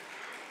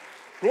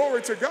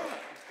 Glory to God.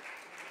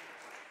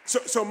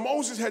 So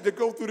Moses had to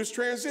go through this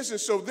transition.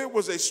 So there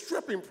was a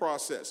stripping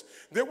process.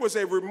 There was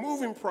a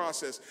removing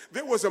process.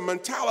 There was a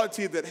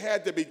mentality that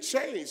had to be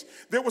changed.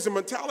 There was a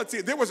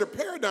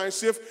paradigm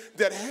shift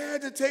that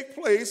had to take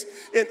place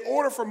in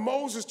order for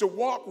Moses to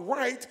walk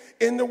right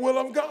in the will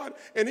of God.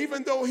 And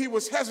even though he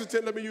was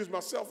hesitant, let me use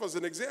myself as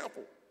an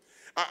example.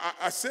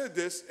 I said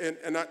this,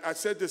 and I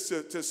said this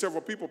to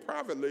several people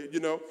privately.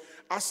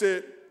 I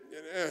said,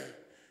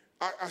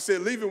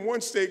 leaving one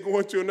state,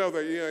 going to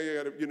another.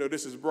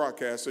 This is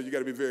broadcast, so you got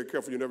to be very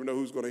careful. You never know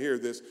who's going to hear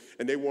this,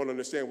 and they won't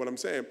understand what I'm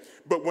saying.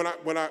 But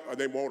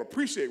they won't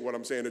appreciate what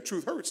I'm saying. The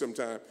truth hurts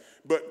sometimes.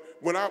 But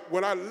when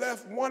I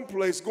left one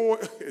place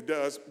going, it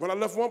does. When I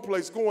left one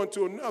place going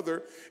to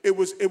another, it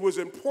was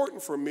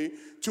important for me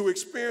to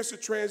experience the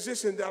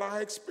transition that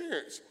I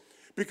experienced.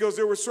 Because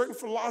there were certain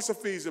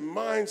philosophies and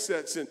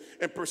mindsets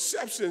and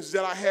perceptions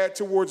that I had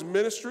towards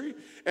ministry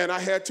and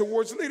I had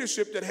towards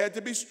leadership that had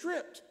to be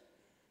stripped.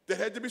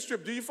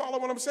 Do you follow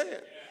what I'm saying?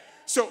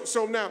 Yeah.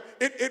 So now,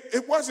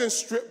 it wasn't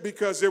stripped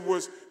because there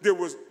was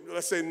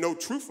let's say, no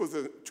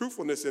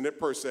truthfulness in it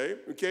per se,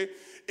 okay?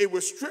 It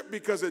was stripped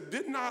because it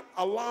did not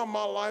allow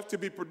my life to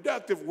be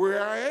productive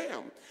where I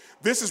am.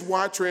 This is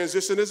why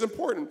transition is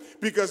important,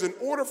 because in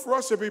order for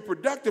us to be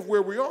productive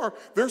where we are,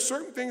 there are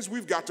certain things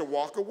we've got to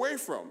walk away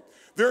from.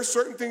 There are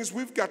certain things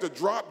we've got to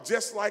drop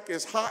just like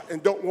it's hot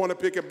and don't want to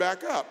pick it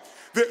back up.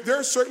 There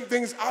are certain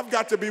things I've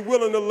got to be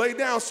willing to lay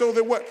down so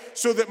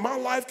that my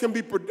life can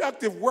be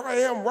productive where I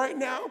am right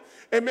now,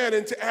 amen,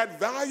 and to add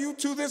value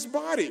to this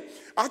body.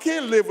 I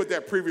can't live with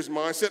that previous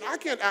mindset. I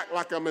can't act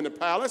like I'm in the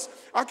palace.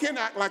 I can't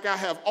act like I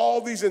have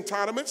all these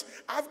entitlements.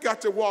 I've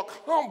got to walk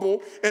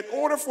humble in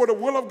order for the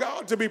will of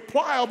God to be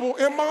pliable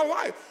in my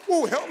life.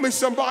 Oh, help me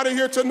somebody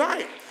here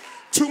tonight.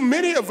 Too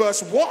many of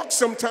us walk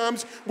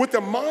sometimes with the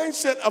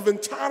mindset of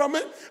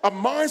entitlement, a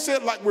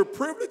mindset like we're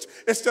privileged,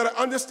 instead of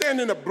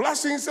understanding the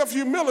blessings of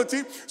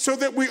humility so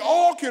that we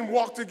all can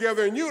walk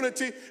together in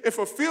unity and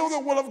fulfill the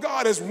will of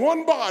God as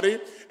one body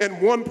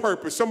and one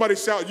purpose. Somebody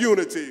shout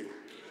unity.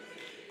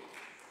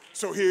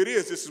 So here it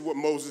is. This is what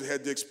Moses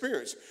had to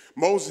experience.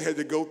 Moses had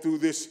to go through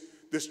this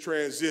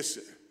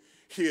transition.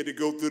 He had to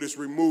go through this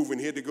removing.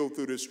 He had to go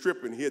through this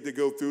stripping. He had to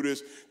go through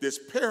this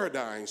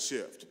paradigm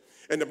shift.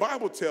 And the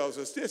Bible tells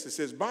us this. It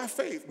says, by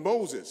faith,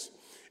 Moses,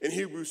 in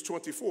Hebrews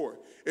 24,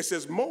 it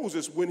says,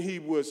 Moses, when he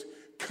was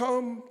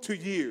come to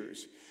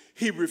years,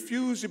 he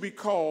refused to be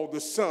called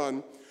the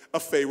son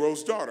of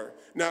Pharaoh's daughter.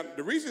 Now,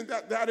 the reason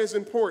that is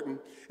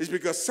important is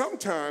because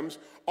sometimes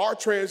our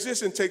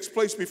transition takes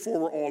place before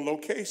we're on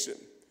location.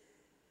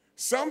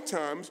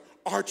 Sometimes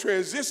our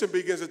transition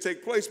begins to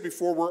take place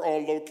before we're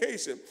on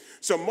location.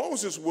 So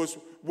Moses was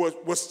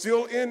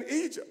still in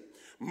Egypt.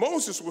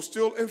 Moses was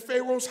still in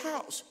Pharaoh's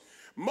house.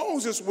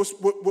 Moses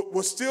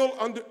was still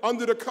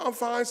under the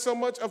confines so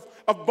much of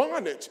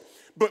bondage.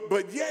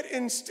 But yet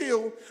and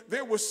still,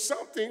 there was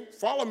something,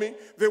 follow me,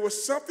 there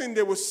was something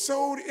that was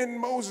sowed in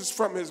Moses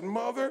from his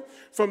mother,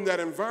 from that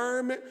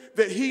environment,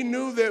 that he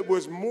knew that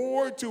was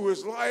more to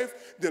his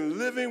life than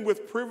living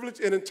with privilege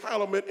and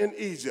entitlement in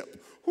Egypt.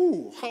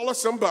 Ooh, holla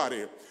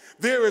somebody.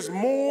 There is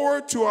more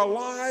to our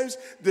lives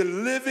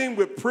than living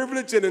with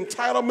privilege and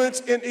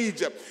entitlements in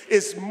Egypt.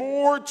 It's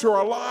more to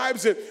our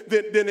lives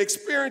than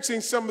experiencing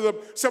some of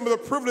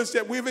the privilege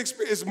that we've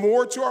experienced. It's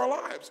more to our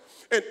lives.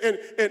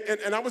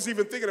 And I was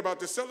even thinking about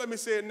this, so let me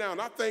say it now. And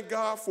I thank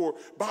God for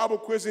Bible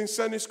quizzing,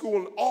 Sunday school,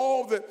 and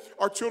all that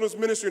our children's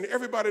ministry and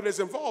everybody that's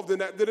involved in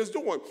that is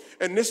doing.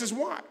 And this is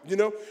why,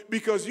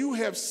 because you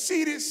have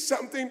seeded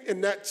something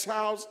in that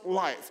child's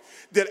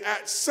life that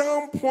at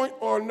some point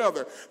or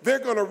another, they're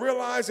going to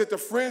realize that the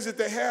friends that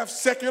they have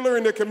secular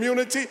in the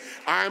community,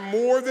 I'm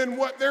more than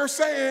what they're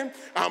saying.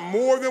 I'm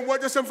more than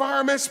what this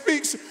environment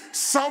speaks.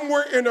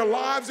 Somewhere in their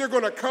lives, they're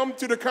going to come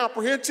to the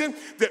comprehension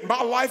that my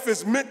life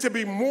is meant to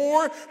be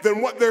more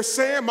than what they're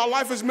saying. My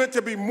life is meant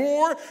to be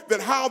more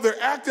than how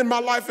they're acting. My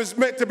life is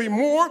meant to be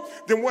more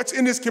than what's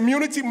in this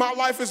community. My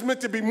life is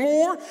meant to be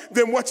more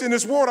than what's in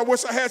this world. I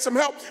wish I had some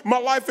help. My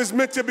life is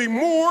meant to be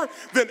more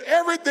than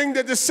everything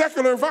that the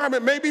secular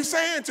environment may be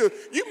saying to.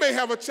 You may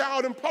have a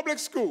child in public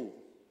school,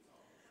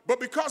 but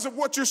because of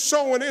what you're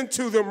sowing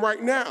into them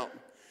right now,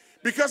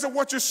 because of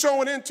what you're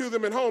sowing into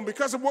them at home,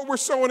 because of what we're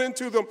sowing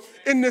into them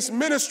in this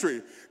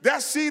ministry,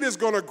 that seed is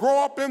going to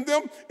grow up in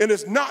them and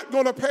it's not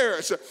going to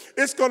perish.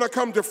 It's going to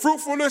come to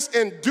fruitfulness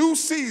in due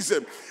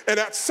season. And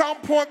at some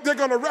point, they're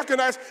going to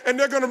recognize and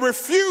they're going to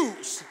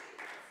refuse.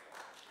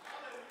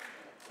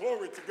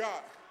 Glory to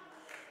God.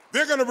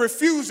 They're going to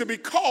refuse to be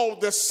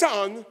called the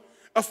son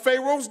of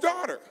Pharaoh's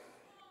daughter.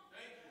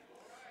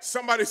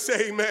 Somebody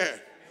say amen.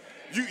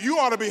 You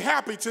ought to be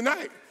happy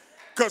tonight.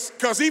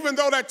 Because even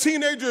though that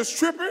teenager is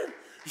tripping,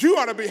 you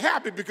ought to be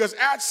happy because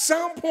at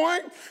some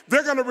point,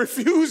 they're going to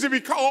refuse to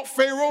be called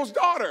Pharaoh's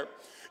daughter.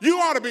 You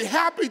ought to be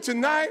happy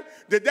tonight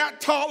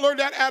that toddler,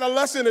 that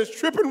adolescent is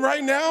tripping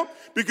right now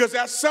because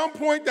at some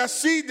point, that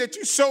seed that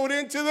you sowed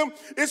into them,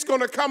 it's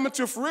going to come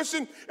into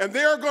fruition and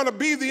they're going to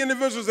be the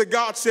individuals that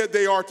God said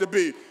they are to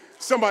be.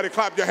 Somebody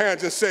clap your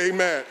hands and say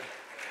amen.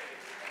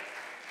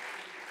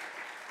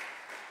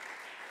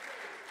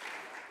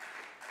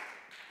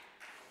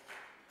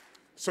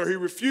 So he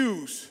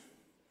refused.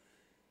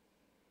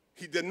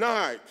 He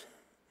denied.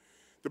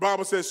 The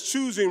Bible says,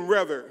 choosing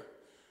rather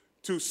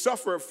to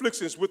suffer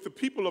afflictions with the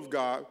people of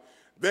God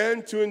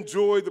than to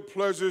enjoy the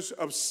pleasures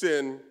of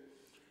sin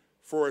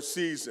for a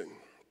season.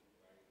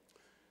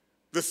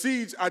 The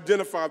seeds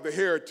identified the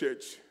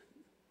heritage.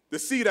 The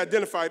seed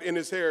identified in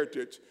his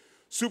heritage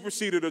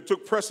superseded or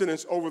took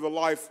precedence over the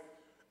life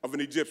of an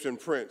Egyptian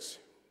prince.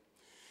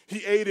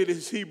 He aided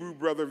his Hebrew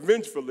brother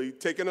vengefully,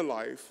 taking a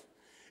life,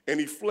 and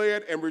he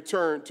fled and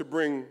returned to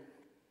bring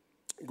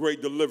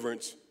great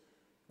deliverance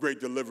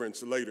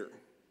later.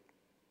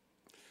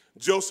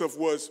 Joseph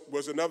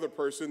was another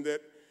person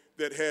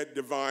that had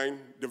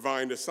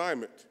divine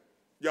assignment.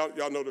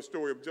 Y'all know the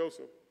story of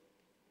Joseph.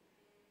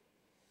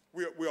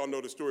 We all know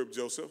the story of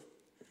Joseph.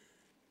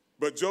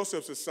 But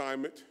Joseph's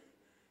assignment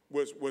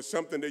was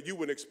something that you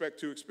wouldn't expect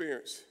to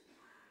experience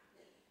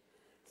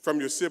from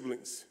your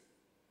siblings.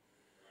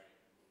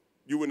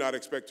 You would not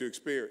expect to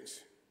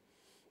experience.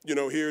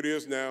 Here it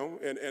is now,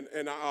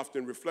 and I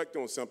often reflect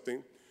on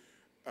something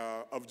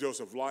of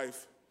Joseph's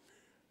life.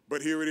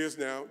 But here it is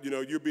now.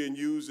 You're being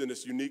used in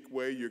this unique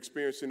way. You're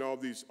experiencing all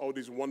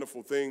these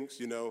wonderful things.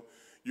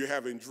 You're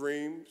having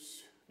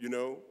dreams.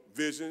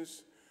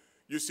 Visions.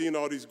 You're seeing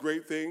all these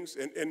great things,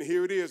 and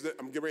here it is. That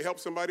I'm getting ready to help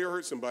somebody or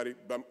hurt somebody,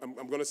 but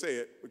I'm going to say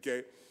it.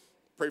 Okay,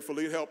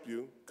 prayerfully it helped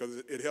you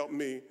because it helped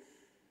me.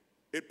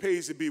 It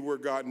pays to be where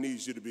God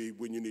needs you to be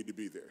when you need to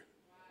be there.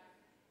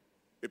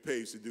 It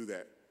pays to do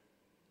that.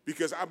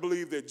 Because I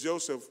believe that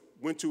Joseph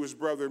went to his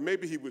brother.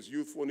 Maybe he was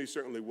youthful, and he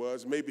certainly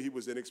was. Maybe he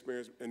was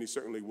inexperienced, and he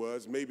certainly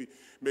was. Maybe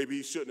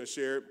he shouldn't have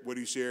shared what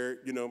he shared.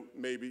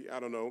 Maybe, I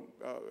don't know,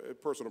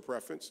 personal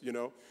preference.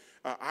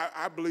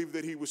 I believe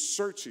that he was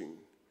searching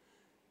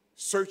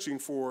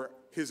for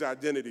his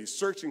identity,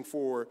 searching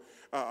for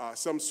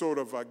some sort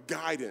of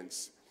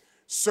guidance,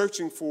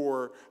 searching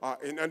for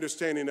an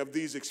understanding of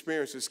these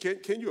experiences.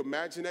 Can you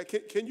imagine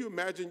that? Can you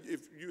imagine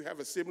if you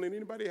have a sibling?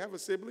 Anybody have a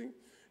sibling?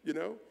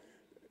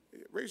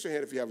 Raise your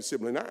hand if you have a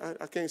sibling.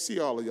 I can't see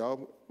all of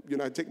y'all.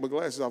 I take my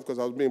glasses off because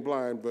I was being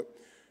blind, but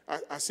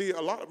I see a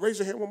lot. Raise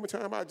your hand one more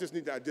time. I just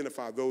need to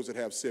identify those that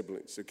have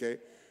siblings, okay?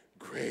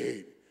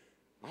 Great.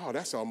 Oh,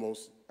 that's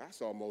almost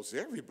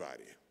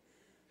everybody.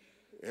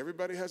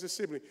 Everybody has a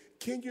sibling.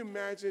 Can you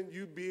imagine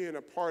you being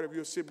a part of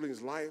your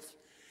sibling's life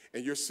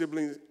and your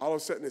sibling all of a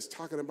sudden is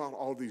talking about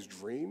all these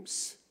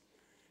dreams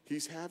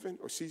he's having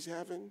or she's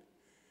having?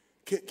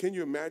 Can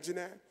you imagine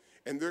that?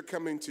 And they're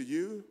coming to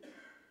you,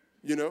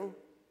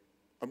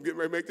 I'm getting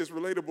ready to make this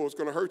relatable. It's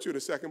going to hurt you in a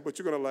second, but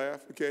you're going to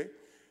laugh, okay?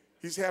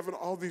 He's having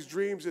all these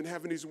dreams and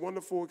having these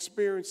wonderful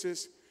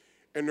experiences,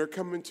 And they're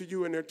coming to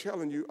you and they're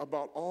telling you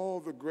about all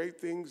the great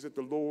things that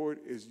the Lord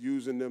is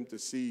using them to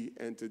see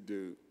and to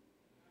do.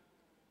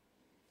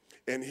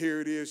 And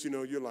here it is,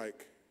 you're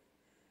like,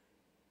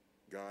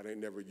 God ain't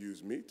never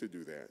used me to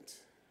do that.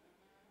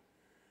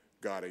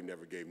 God ain't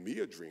never gave me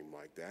a dream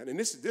like that. And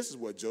this is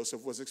what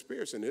Joseph was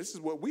experiencing. This is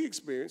what we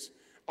experience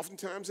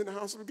oftentimes in the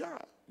house of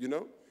God,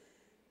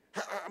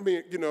 I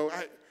mean,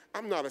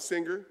 I'm not a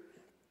singer.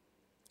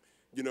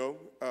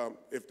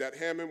 If that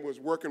Hammond was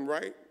working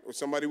right or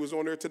somebody was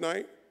on there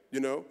tonight,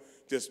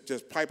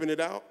 just piping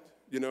it out,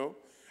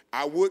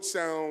 I would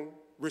sound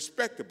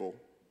respectable,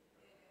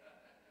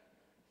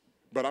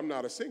 but I'm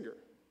not a singer.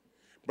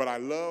 But I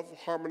love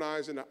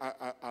harmonizing.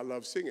 I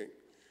love singing.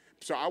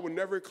 So I would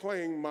never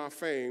claim my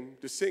fame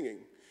to singing.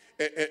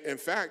 In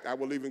fact, I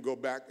will even go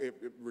back,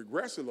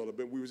 regress a little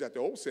bit. We was at the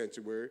old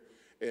sanctuary,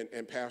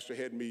 and Pastor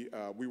had me,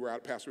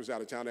 Pastor was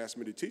out of town, asked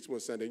me to teach one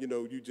Sunday.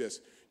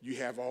 You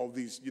have all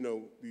these,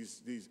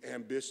 these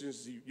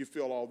ambitions. You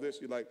feel all this.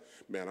 You're like,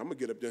 man, I'm going to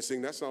get up there and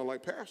sing that song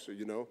like Pastor,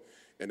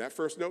 And that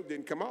first note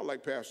didn't come out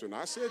like Pastor. And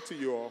I said to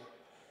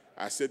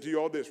you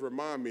all this,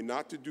 remind me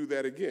not to do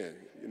that again.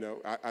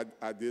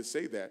 I did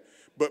say that.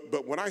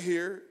 But when I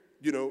hear,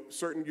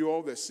 certain you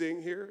all that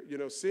sing here,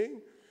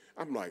 sing,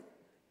 I'm like,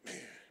 man,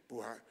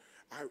 boy,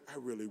 I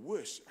really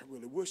wish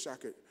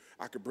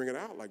I could bring it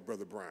out like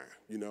Brother Brian,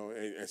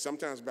 and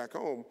sometimes back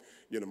home,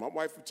 my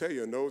wife will tell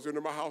you, and those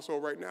in my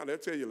household right now, they'll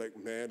tell you like,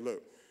 man,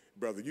 look,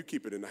 brother, you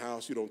keep it in the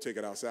house, you don't take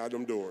it outside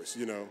them doors,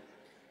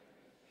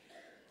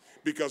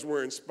 because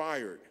we're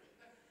inspired,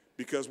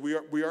 because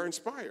we are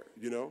inspired,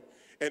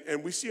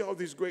 and we see all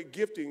these great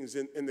giftings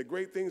and the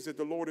great things that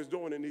the Lord is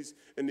doing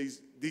in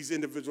these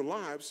individual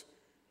lives,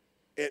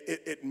 and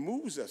it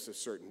moves us a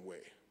certain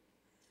way.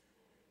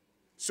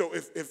 So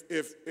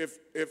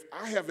if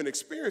I haven't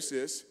experienced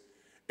this,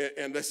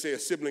 and let's say a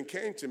sibling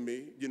came to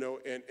me,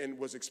 and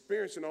was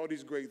experiencing all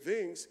these great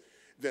things,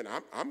 then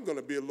I'm going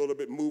to be a little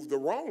bit moved the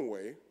wrong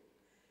way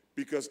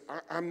because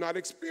I'm not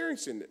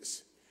experiencing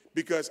this,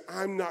 because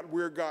I'm not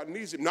where God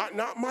needs me. Not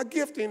my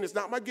gifting, it's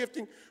not my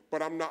gifting,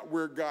 but I'm not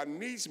where God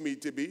needs me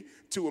to be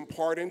to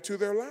impart into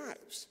their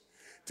lives,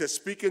 to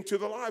speak into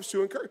the lives,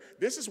 to encourage.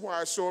 This is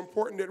why it's so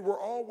important that we're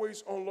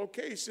always on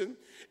location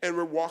and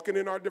we're walking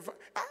in our divine.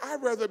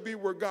 I'd rather be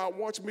where God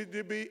wants me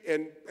to be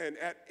and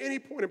at any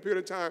point in period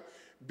of time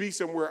be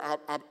somewhere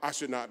I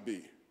should not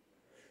be,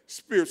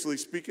 spiritually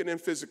speaking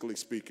and physically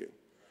speaking.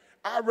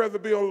 I'd rather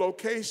be on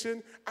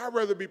location. I'd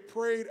rather be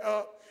prayed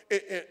up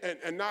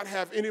and not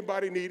have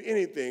anybody need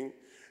anything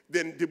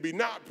than to be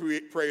not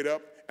prayed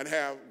up and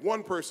have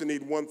one person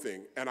need one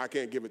thing and I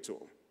can't give it to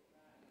them.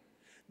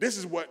 This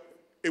is what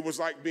it was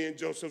like being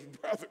Joseph's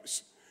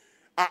brothers.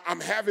 I'm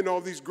having all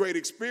these great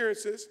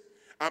experiences.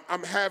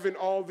 I'm having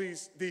all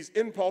these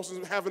impulses,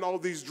 I'm having all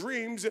these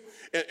dreams,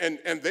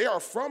 and they are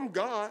from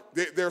God.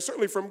 They're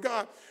certainly from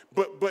God,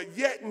 but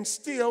yet and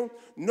still,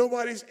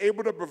 nobody's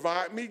able to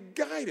provide me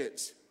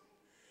guidance.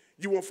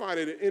 You won't find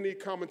it in any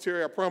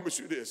commentary, I promise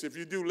you this. If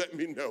you do, let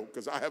me know,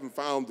 because I haven't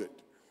found it.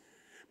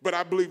 But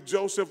I believe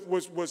Joseph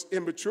was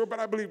immature, but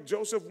I believe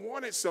Joseph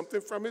wanted something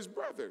from his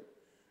brother.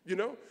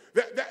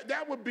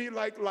 That would be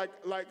like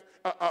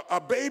a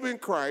babe in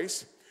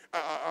Christ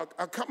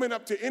coming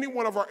up to any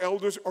one of our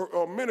elders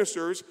or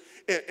ministers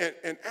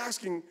and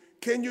asking,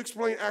 can you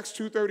explain Acts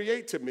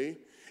 2:38 to me?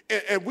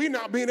 And we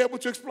not being able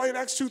to explain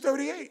Acts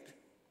 2:38.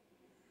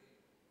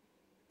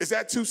 Is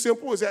that too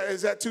simple?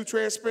 Is that too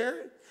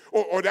transparent?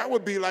 Or that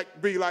would be like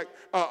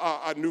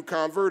a new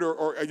convert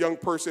or a young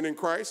person in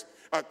Christ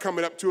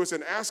coming up to us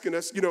and asking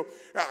us,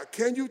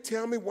 can you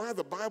tell me why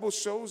the Bible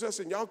shows us,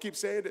 and y'all keep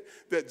saying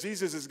that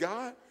Jesus is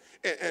God?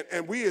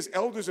 And we as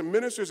elders and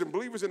ministers and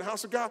believers in the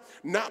house of God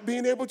not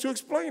being able to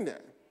explain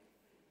that.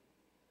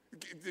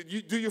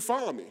 Do you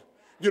follow me?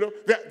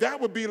 That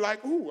would be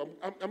like, ooh,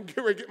 I'm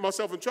getting ready to get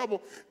myself in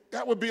trouble.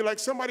 That would be like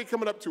somebody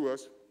coming up to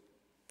us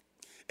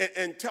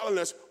and telling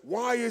us,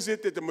 why is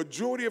it that the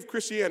majority of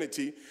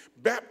Christianity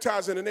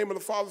baptized in the name of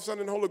the Father, Son,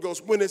 and Holy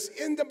Ghost when it's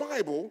in the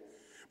Bible,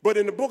 but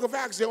in the book of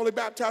Acts, they only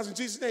baptize in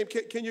Jesus' name.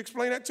 Can you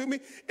explain that to me?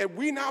 And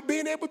we not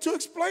being able to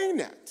explain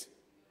that.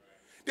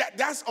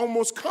 That's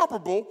almost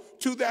comparable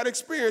to that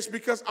experience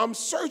because I'm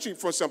searching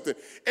for something.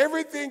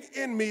 Everything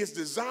in me is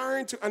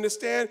desiring to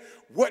understand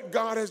what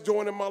God is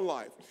doing in my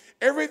life.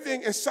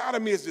 Everything inside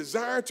of me is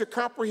desiring to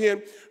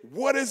comprehend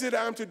what is it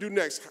I'm to do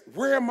next?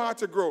 Where am I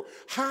to grow?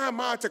 How am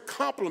I to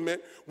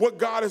complement what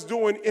God is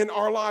doing in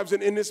our lives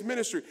and in this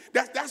ministry?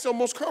 That's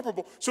almost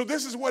comparable. So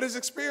this is what his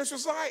experience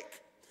was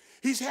like.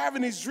 He's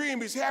having these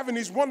dreams. He's having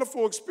these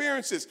wonderful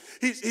experiences.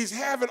 He's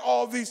having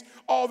all these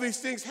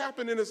things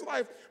happen in his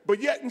life,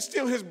 but yet and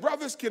still his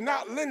brothers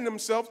cannot lend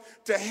themselves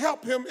to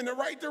help him in the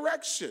right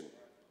direction.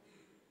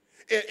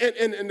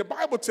 And the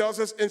Bible tells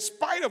us, in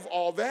spite of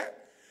all that,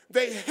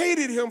 they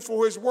hated him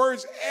for his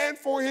words and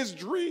for his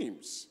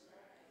dreams.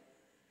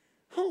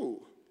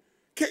 Who?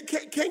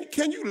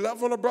 Can you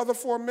love on a brother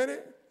for a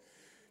minute?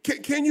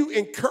 Can you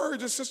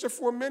encourage a sister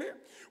for a minute?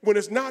 When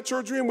it's not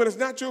your dream, when it's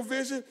not your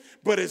vision,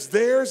 but it's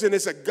theirs and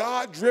it's a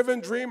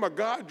God-driven dream, a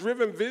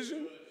God-driven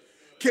vision?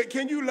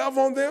 Can you love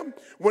on them?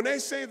 When they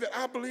say that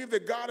I believe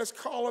that God is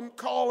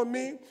calling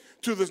me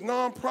to this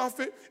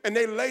nonprofit, and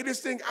they lay this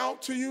thing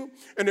out to you,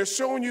 and they're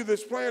showing you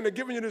this plan, they're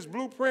giving you this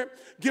blueprint,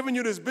 giving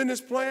you this business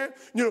plan,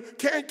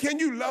 can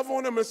you love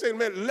on them and say,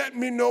 man, let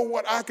me know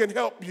what I can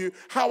help you,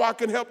 how I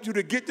can help you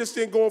to get this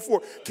thing going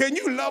forward? Can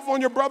you love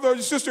on your brother or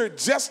your sister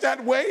just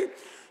that way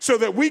so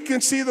that we can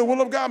see the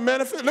will of God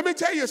manifest? Let me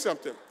tell you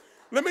something.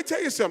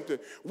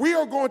 We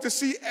are going to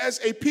see as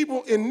a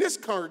people in this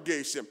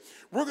congregation,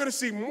 we're going to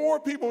see more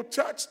people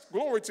touched,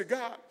 glory to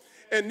God,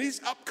 in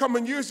these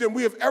upcoming years than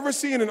we have ever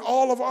seen in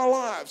all of our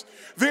lives.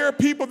 There are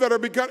people that are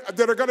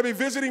going to be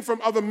visiting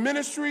from other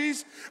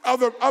ministries,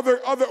 other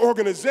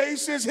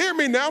organizations. Hear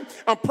me now.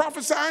 I'm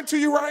prophesying to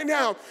you right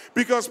now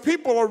because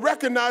people are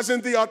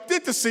recognizing the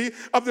authenticity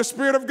of the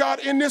Spirit of God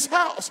in this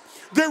house.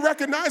 They're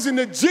recognizing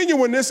the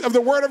genuineness of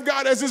the Word of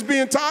God as it's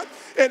being taught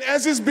and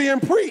as it's being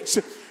preached.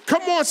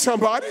 Come on,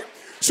 somebody.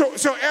 So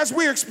as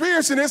we're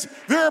experiencing this,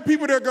 there are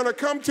people that are going to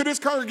come to this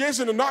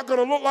congregation and not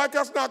going to look like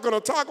us, not going to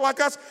talk like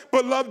us,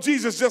 but love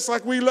Jesus just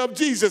like we love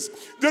Jesus.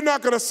 They're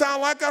not going to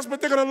sound like us, but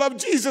they're going to love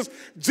Jesus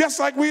just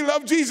like we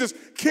love Jesus.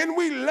 Can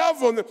we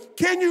love on them?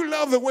 Can you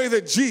love the way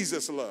that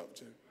Jesus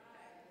loved?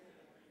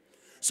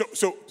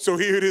 So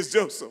here it is,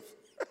 Joseph.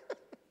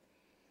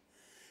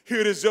 Here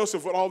it is,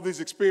 Joseph, with all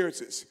these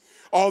experiences,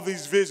 all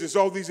these visions,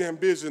 all these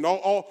ambitions,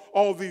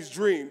 all these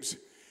dreams,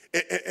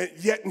 and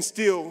yet and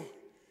still,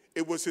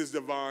 it was his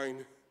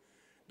divine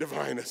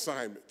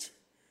assignment.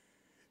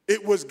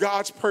 It was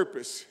God's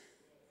purpose,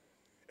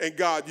 and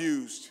God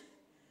used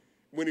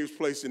when he was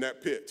placed in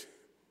that pit.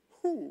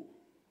 Whew.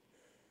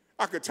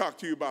 I could talk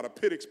to you about a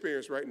pit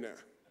experience right now,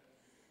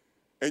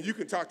 and you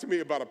can talk to me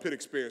about a pit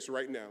experience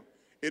right now.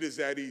 It is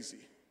that easy.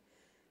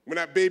 When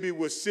that baby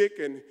was sick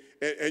and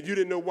you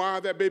didn't know why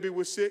that baby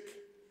was sick,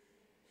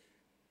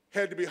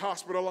 had to be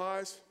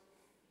hospitalized,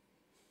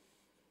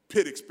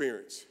 pit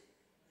experience.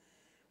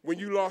 When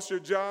you lost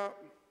your job,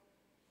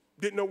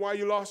 didn't know why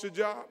you lost your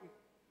job,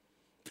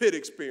 pit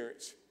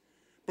experience.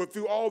 But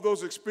through all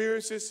those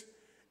experiences,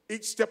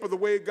 each step of the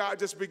way, God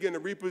just began to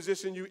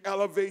reposition you,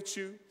 elevate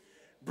you,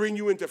 bring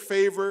you into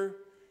favor,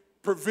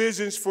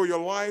 provisions for your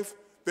life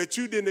that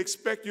you didn't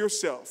expect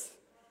yourself.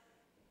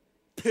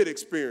 Pit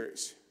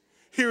experience.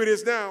 Here it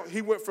is now.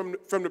 He went from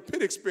the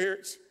pit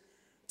experience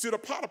to the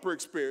Potiphar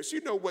experience.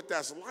 You know what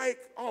that's like?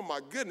 Oh, my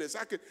goodness.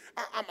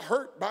 I'm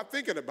hurt by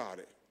thinking about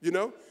it, you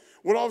know?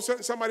 When all of a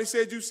sudden somebody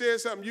said you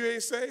said something you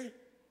ain't say?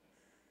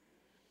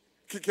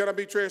 Can I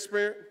be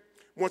transparent?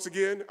 Once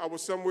again, I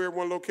was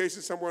one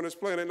location, somewhere on this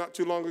planet not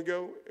too long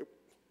ago.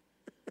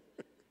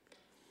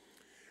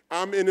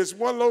 I'm in this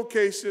one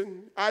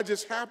location. I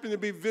just happened to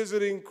be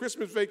visiting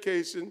Christmas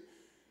vacation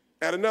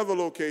at another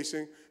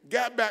location.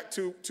 Got back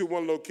to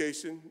one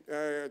location.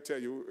 I tell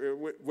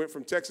you, went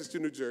from Texas to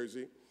New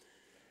Jersey.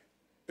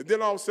 And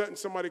then all of a sudden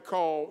somebody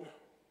called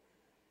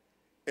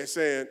and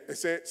saying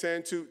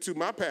to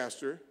my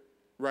pastor,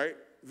 right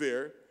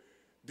there,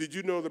 did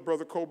you know that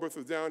Brother Culbreath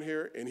was down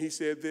here and he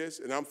said this?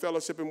 And I'm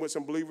fellowshipping with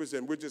some believers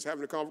and we're just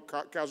having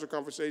a casual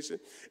conversation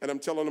and I'm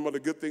telling them of the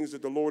good things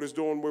that the Lord is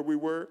doing where we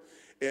were.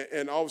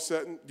 And all of a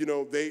sudden, you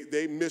know,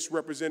 they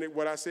misrepresented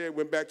what I said,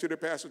 went back to their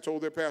pastor,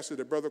 told their pastor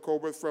that Brother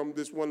Culbreath from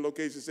this one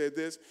location said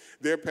this.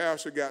 Their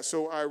pastor got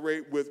so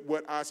irate with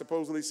what I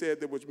supposedly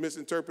said that was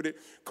misinterpreted,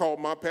 called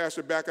my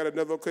pastor back at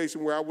another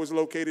location where I was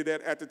located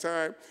at the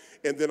time.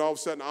 And then all of a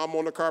sudden, I'm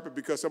on the carpet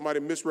because somebody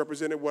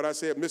misrepresented what I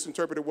said,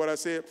 misinterpreted what I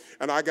said,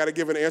 and I got to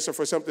give an answer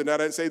for something that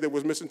I didn't say that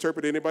was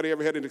misinterpreted. Anybody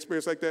ever had an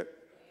experience like that?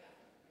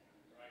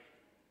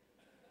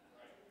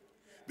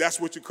 That's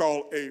what you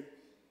call a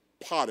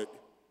potted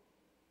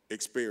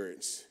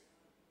experience.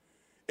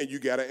 And you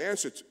got to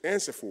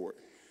answer for it.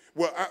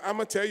 Well, I'm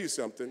going to tell you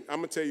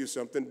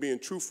something. Being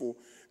truthful,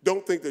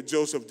 don't think that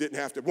Joseph didn't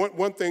have to.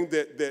 One thing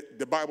that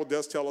the Bible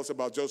does tell us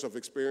about Joseph's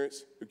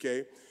experience,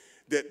 okay,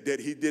 that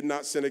he did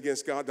not sin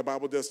against God. The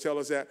Bible does tell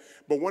us that.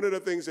 But one of the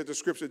things that the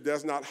scripture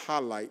does not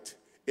highlight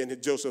in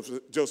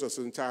Joseph's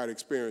entire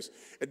experience,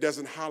 it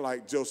doesn't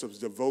highlight Joseph's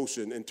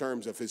devotion in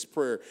terms of his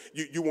prayer.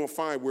 You won't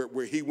find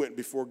where he went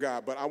before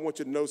God. But I want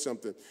you to know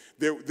something.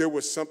 There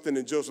was something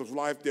in Joseph's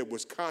life that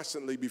was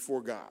constantly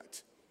before God.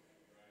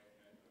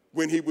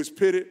 When he was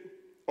pitted,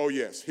 oh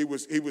yes, he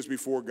was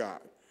before God.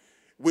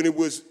 When he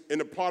was in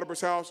the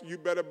Potiphar's house, you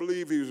better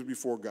believe he was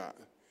before God.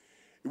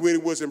 When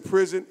he was in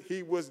prison,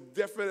 he was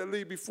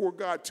definitely before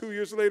God. 2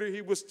 years later,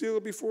 he was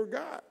still before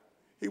God.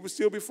 He was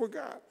still before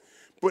God.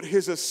 But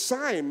his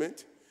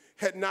assignment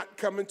had not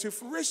come into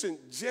fruition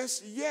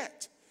just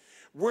yet.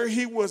 Where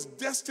he was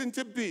destined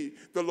to be,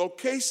 the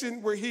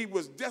location where he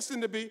was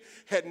destined to be,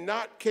 had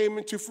not came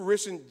into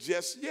fruition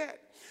just yet.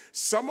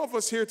 Some of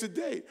us here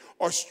today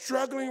are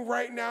struggling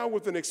right now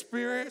with an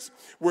experience.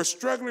 We're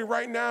struggling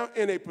right now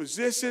in a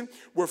position.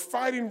 We're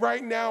fighting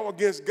right now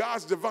against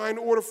God's divine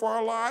order for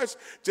our lives.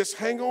 Just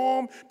hang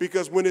on,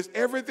 because when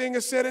everything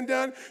is said and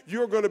done,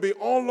 you're going to be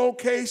on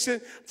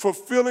location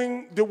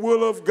fulfilling the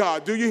will of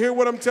God. Do you hear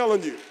what I'm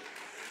telling you?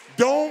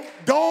 Don't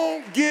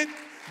get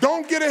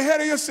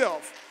ahead of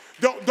yourself.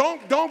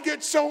 Don't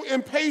get so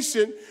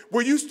impatient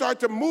where you start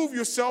to move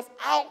yourself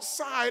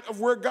outside of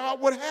where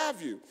God would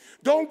have you.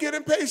 Don't get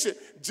impatient.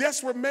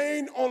 Just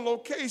remain on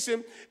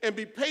location and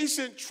be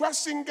patient,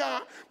 trusting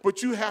God,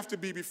 but you have to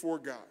be before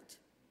God.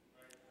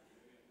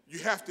 You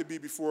have to be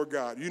before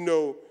God. You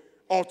know,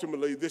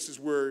 ultimately, this is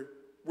where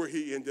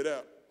he ended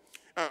up.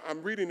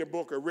 I'm reading a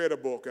book, I read a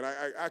book, and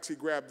I actually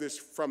grabbed this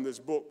from this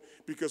book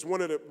because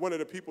one of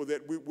the people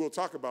that we'll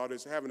talk about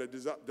is having a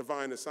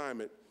divine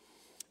assignment.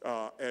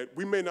 And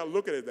we may not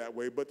look at it that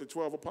way, but the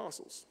 12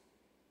 apostles,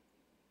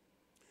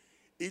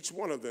 each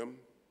one of them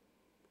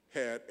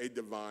had a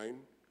divine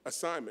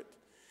assignment.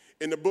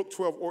 In the book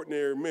 12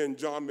 Ordinary Men,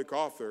 John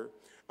MacArthur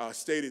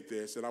stated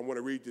this, and I want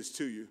to read this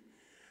to you.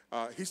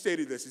 He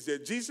stated this. He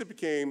said, Jesus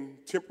became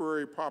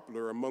temporarily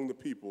popular among the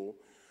people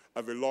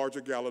of a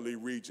larger Galilee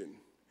region.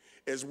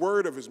 As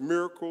word of his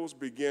miracles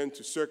began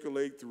to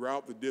circulate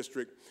throughout the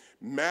district,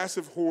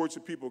 massive hordes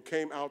of people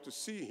came out to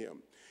see him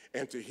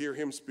and to hear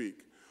him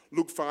speak.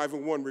 Luke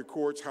 5:1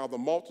 records how the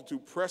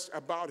multitude pressed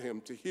about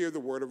him to hear the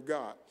word of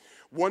God.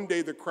 One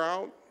day the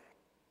crowds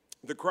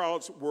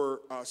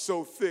were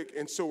so thick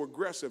and so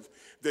aggressive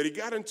that he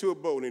got into a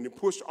boat and he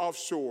pushed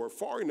offshore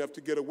far enough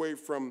to get away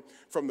from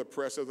the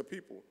press of the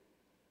people.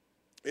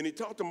 And he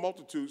taught the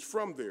multitudes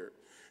from there.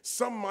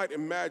 Some might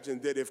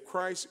imagine that if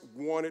Christ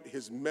wanted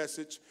his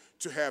message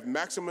to have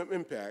maximum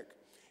impact,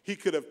 he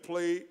could have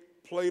played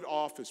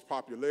off his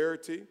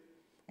popularity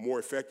more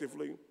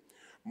effectively.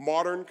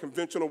 Modern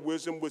conventional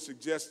wisdom would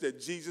suggest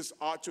that Jesus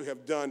ought to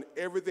have done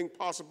everything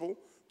possible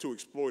to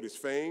exploit his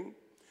fame,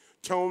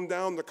 tone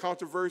down the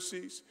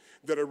controversies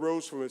that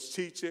arose from his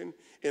teaching,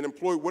 and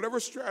employ whatever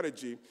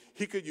strategy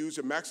he could use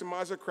to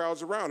maximize the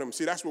crowds around him.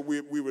 See, that's what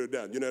we would have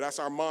done. You know, that's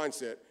our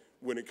mindset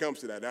when it comes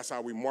to that. That's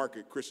how we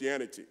market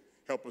Christianity.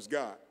 Help us,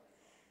 God.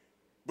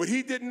 But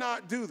he did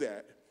not do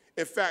that.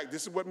 In fact,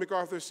 this is what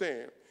MacArthur is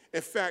saying.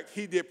 In fact,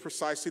 he did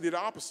precisely the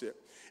opposite.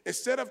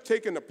 Instead of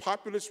taking the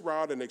populist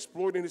route and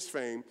exploiting his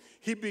fame,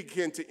 he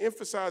began to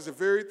emphasize the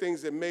very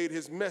things that made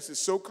his message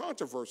so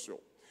controversial.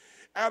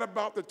 At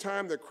about the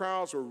time the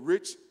crowds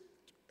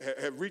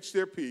had reached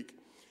their peak,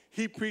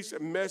 he preached a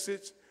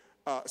message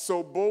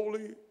so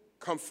boldly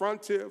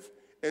confrontive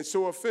and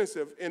so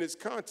offensive in its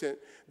content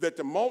that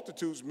the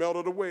multitudes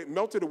melted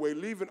away,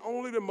 leaving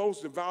only the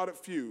most devoted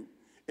few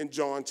in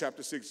John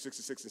chapter 6,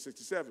 66 and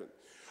 67.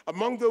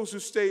 Among those who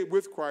stayed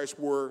with Christ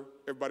were,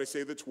 everybody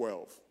say, the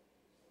 12.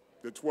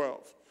 The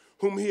 12,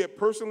 whom he had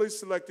personally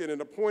selected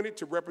and appointed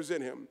to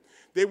represent him.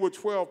 They were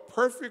 12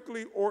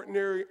 perfectly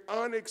ordinary,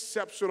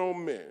 unexceptional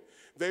men.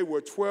 They were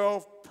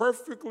 12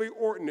 perfectly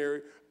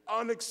ordinary,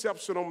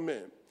 unexceptional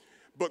men.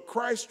 But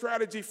Christ's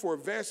strategy for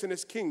advancing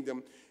his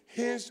kingdom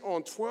hinged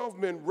on 12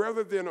 men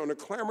rather than on the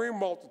clamoring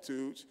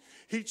multitudes.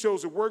 He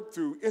chose to work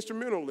through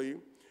instrumentally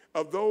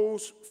of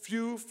those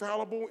few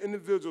fallible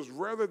individuals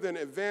rather than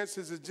advance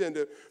his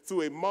agenda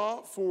through a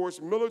mob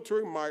force,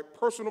 military might,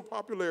 personal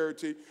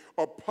popularity,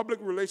 or public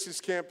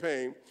relations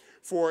campaign.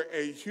 From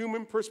a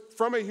human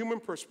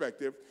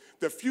perspective,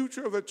 the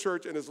future of the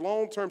church and its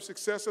long-term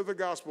success of the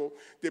gospel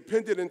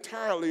depended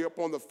entirely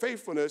upon the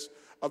faithfulness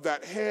of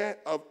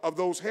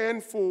those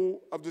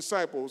handful of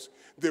disciples.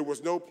 There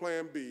was no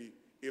plan B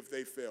if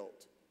they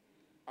failed.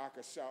 I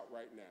could shout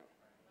right now.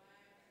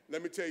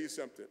 Let me tell you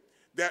something.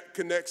 That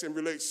connects and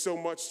relates so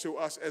much to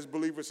us as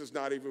believers, it's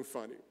not even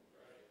funny.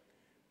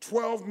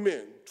 12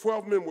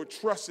 men were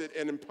trusted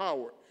and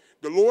empowered.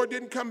 The Lord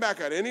didn't come back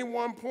at any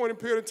one point in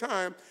period of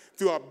time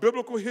through our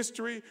biblical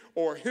history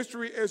or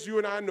history as you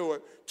and I know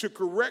it to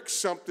correct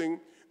something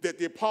that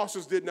the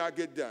apostles did not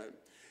get done.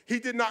 He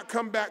did not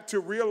come back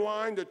to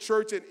realign the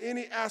church in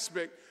any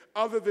aspect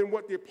other than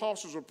what the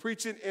apostles were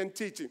preaching and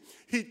teaching.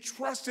 He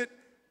trusted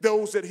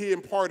those that he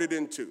imparted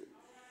into.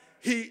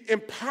 He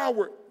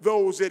empowered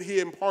those that he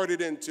imparted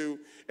into.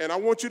 And I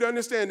want you to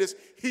understand this.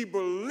 He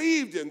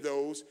believed in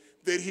those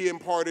that he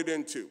imparted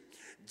into.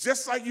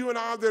 Just like you and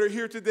I that are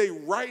here today,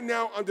 right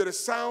now, under the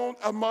sound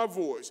of my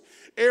voice,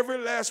 every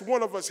last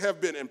one of us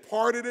have been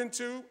imparted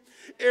into.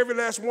 Every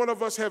last one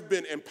of us have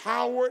been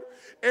empowered.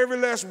 Every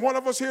last one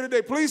of us here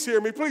today, please hear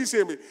me, please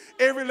hear me.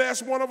 Every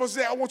last one of us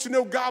there, I want you to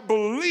know God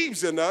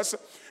believes in us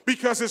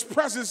because his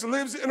presence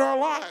lives in our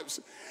lives.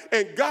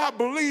 And God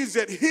believes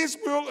that his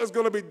will is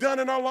going to be done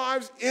in our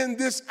lives in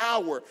this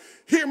hour.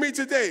 Hear me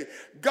today.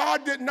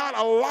 God did not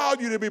allow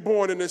you to be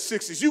born in the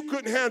 60s. You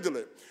couldn't handle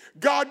it.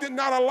 God did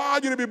not allow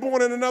you to be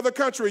born in another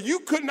country.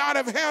 You could not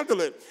have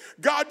handled it.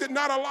 God did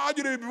not allow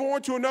you to be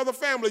born to another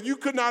family. You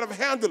could not have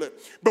handled it.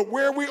 But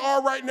where we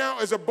are right now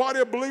as a body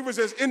of believers,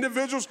 as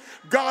individuals,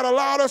 God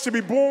allowed us to be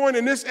born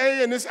in this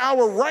day and this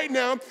hour right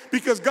now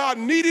because God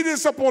needed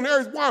us up on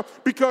earth. Why?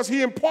 Because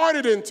he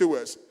imparted into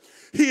us.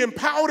 He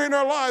empowered in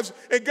our lives,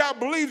 and God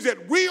believes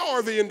that we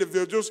are the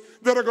individuals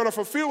that are going to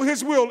fulfill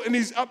his will in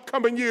these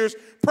upcoming years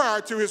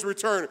prior to his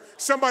return.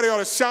 Somebody ought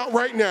to shout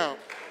right now.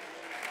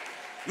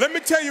 Let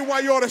me tell you why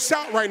you ought to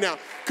shout right now.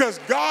 Because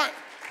God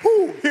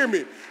Who, hear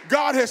me.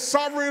 God has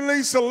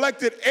sovereignly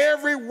selected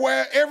every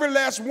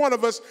last one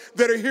of us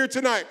that are here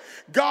tonight.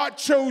 God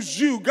chose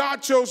you.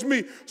 God chose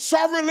me.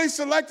 Sovereignly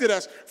selected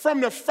us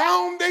from the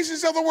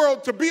foundations of the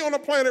world to be on the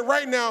planet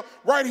right now,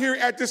 right here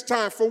at this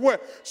time. For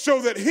what?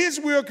 So that his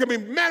will can be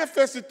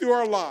manifested through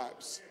our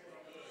lives.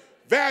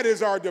 That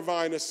is our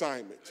divine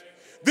assignment.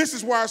 This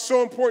is why it's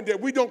so important that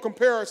we don't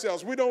compare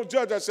ourselves. We don't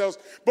judge ourselves,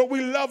 but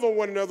we love on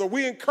one another.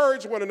 We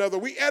encourage one another.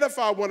 We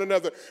edify one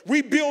another.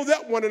 We build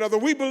up one another.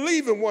 We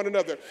believe in one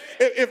another.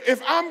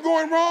 If I'm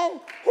going wrong,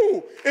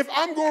 if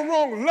I'm going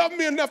wrong, love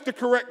me enough to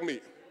correct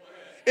me.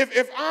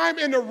 If I'm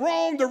in the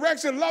wrong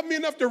direction, love me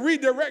enough to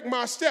redirect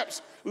my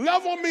steps.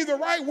 Love on me the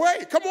right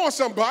way. Come on,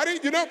 somebody.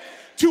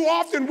 Too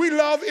often we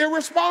love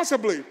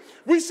irresponsibly.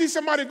 We see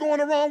somebody going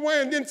the wrong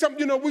way, and then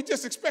we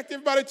just expect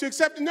everybody to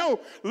accept it. No,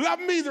 love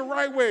me the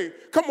right way.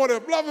 Come on,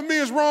 if loving me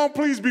is wrong,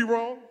 please be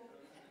wrong.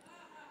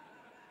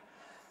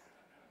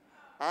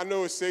 I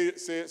know it's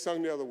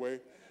sung the other way,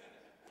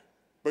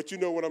 but you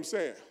know what I'm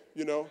saying,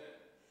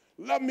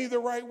 Love me the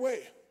right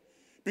way,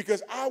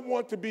 because I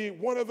want to be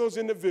one of those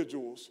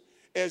individuals,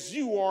 as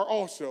you are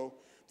also,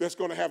 that's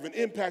going to have an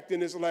impact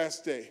in this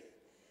last day.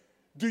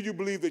 Do you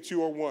believe that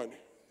you are one?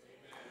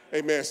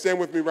 Amen. Stand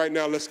with me right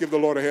now. Let's give the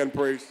Lord a hand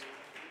praise.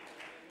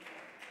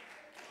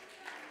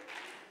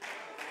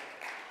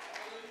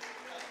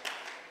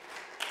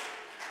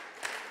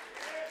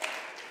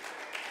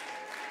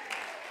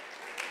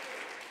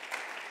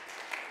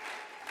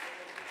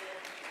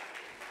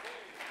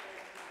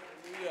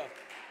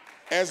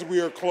 As we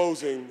are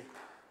closing,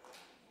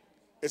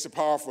 it's a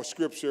powerful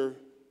scripture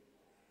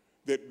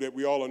that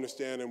we all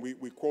understand, and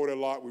we quote it a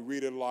lot, we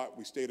read it a lot,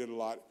 we state it a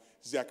lot.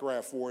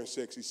 Zechariah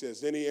 4:6, he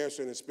says, "Then he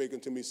answered and spake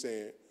unto me,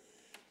 saying,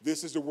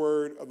 This is the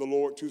word of the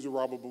Lord to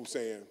Zerubbabel,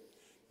 saying,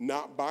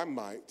 Not by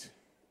might,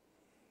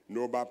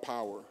 nor by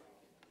power,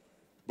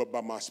 but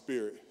by my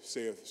spirit,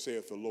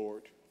 saith the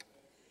Lord."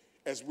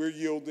 As we're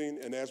yielding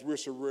and as we're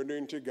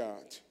surrendering to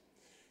God,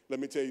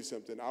 let me tell you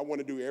something. I want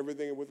to do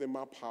everything within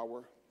my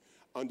power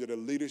under the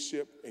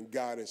leadership and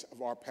guidance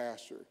of our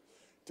pastor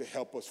to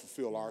help us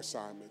fulfill our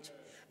assignment.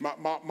 I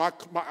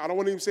don't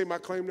want to even say my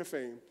claim to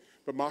fame,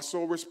 but my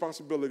sole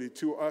responsibility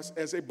to us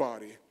as a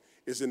body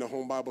is in the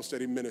home Bible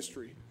study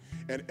ministry.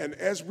 And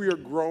as we are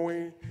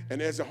growing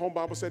and as the home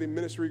Bible study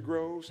ministry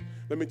grows,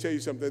 let me tell you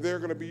something. There are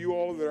going to be you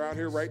all that are out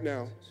here right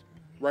now.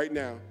 Right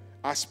now,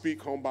 I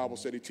speak home Bible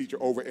study teacher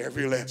over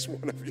every last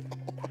one of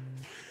y'all.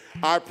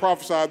 I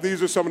prophesy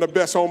these are some of the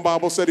best home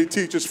Bible study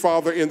teachers,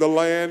 Father, in the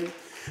land.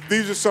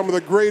 These are some of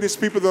the greatest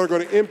people that are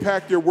going to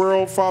impact your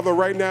world, Father,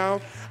 right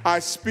now. I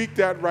speak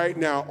that right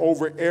now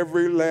over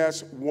every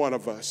last one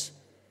of us.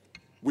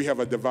 We have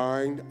a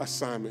divine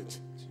assignment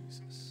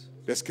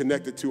that's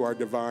connected to our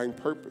divine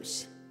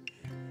purpose.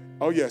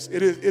 Oh, yes,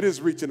 it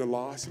is reaching the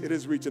lost. It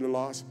is reaching the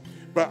lost.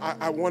 But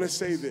I want to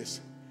say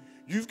this.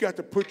 You've got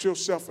to put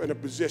yourself in a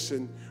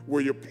position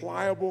where you're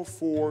pliable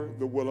for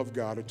the will of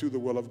God or to the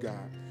will of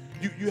God.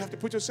 You have to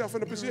put yourself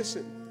in a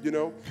position,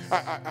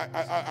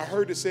 I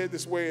heard it said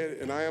this way,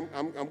 and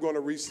I'm going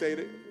to restate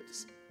it,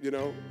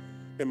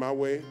 in my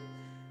way.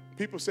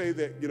 People say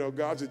that,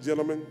 God's a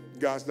gentleman.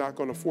 God's not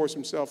going to force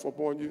himself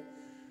upon you.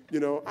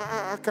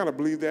 I kind of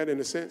believe that in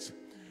a sense.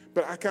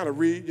 But I kind of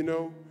read,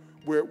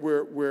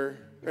 where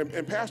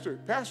and Pastor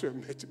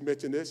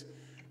mentioned this,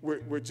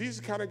 where Jesus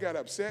kind of got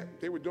upset.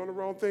 They were doing the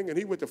wrong thing, and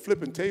he went to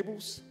flipping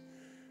tables,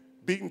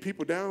 beating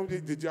people down.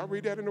 Did y'all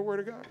read that in the Word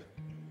of God?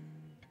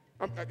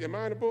 Am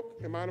I in the book?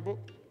 Am I in the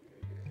book?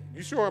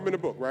 You sure I'm in the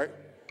book, right?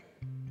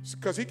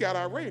 Because he got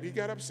irate. He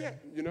got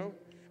upset,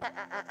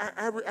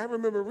 I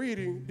remember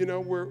reading,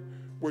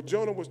 where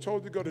Jonah was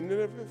told to go to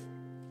Nineveh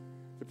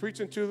to preach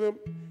unto them.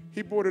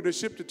 He boarded a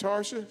ship to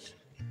Tarshish,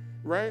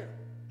 right?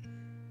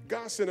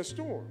 God sent a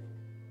storm.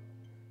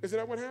 Isn't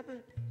that what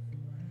happened?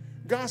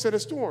 God sent a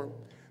storm.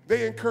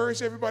 They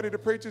encouraged everybody to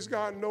preach as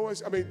God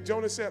knows.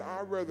 Jonah said,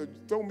 I'd rather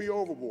throw me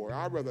overboard.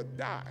 I'd rather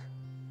die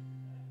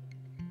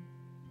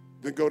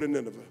than go to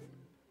Nineveh.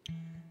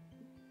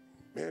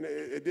 Man,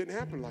 it didn't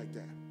happen like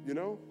that,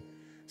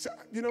 So,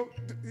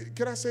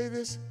 can I say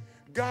this?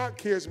 God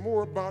cares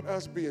more about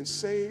us being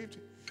saved,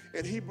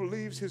 and he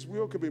believes his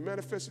will can be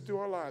manifested through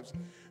our lives.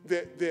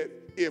 That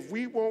if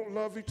we won't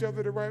love each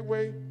other the right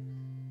way,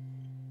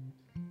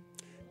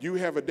 you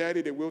have a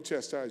daddy that will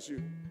chastise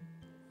you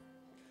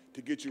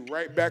to get you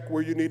right back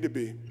where you need to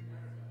be.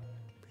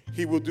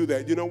 He will do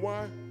that. You know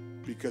why?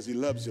 Because he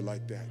loves you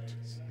like that.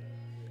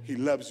 He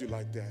loves you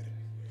like that.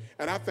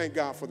 And I thank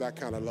God for that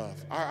kind of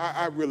love.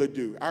 I really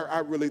do. I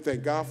really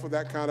thank God for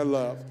that kind of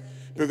love,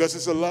 because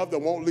it's a love that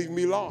won't leave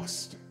me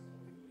lost.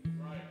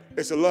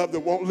 It's a love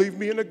that won't leave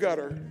me in the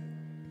gutter,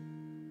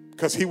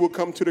 because he will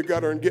come to the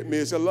gutter and get me.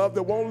 It's a love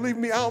that won't leave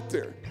me out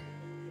there.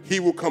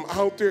 He will come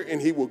out there and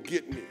he will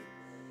get me.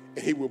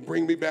 And he will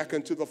bring me back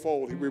into the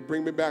fold. He will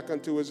bring me back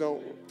unto his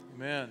own.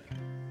 Amen.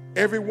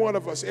 Every one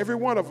of us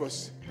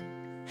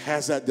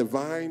has that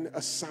divine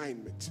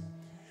assignment.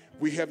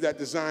 We have that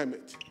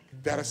assignment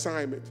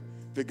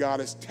that God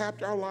has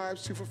tapped our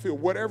lives to fulfill.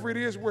 Whatever it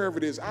is, wherever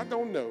it is, I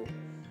don't know.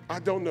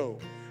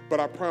 But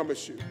I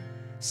promise you,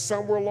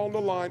 somewhere along the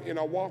line in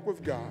our walk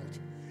with God,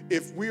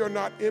 if we are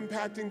not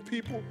impacting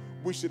people,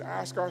 we should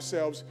ask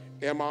ourselves,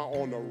 am I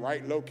on the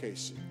right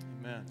location?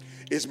 Amen.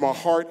 Is my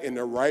heart in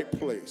the right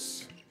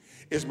place?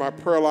 Is my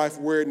prayer life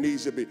where it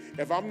needs to be?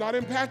 If I'm not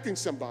impacting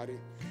somebody,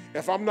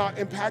 if I'm not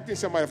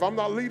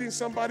leading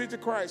somebody to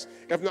Christ,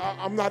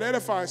 I'm not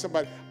edifying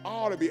somebody, I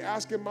ought to be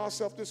asking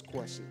myself this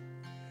question.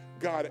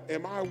 God,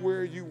 am I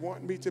where you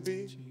want me to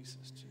be? Jesus.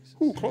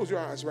 Ooh, close your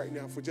eyes right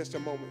now for just a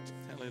moment.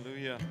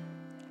 Hallelujah.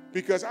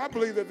 Because I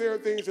believe that there are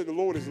things that the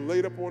Lord has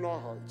laid upon our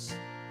hearts.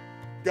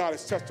 God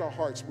has touched our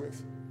hearts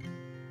with.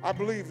 I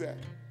believe that.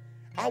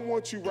 I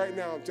want you right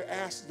now to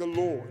ask the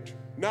Lord,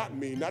 not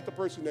me, not the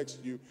person next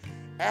to you.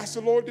 Ask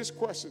the Lord this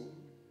question.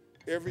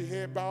 Every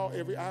head bowed,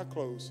 every eye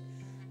closed.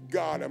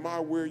 God, am I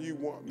where you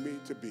want me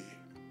to be?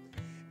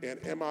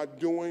 And am I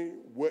doing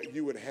what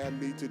you would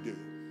have me to do?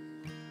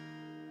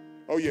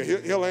 Oh, yeah,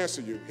 he'll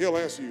answer you. He'll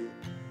answer you.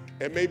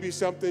 It may be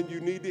something you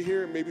need to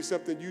hear. It may be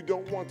something you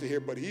don't want to hear,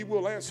 but he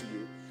will answer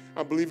you.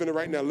 I'm believing it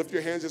right now. Lift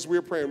your hands as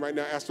we're praying right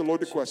now. Ask the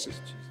Lord the question.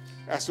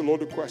 Ask the Lord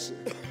the question.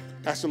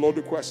 Ask the Lord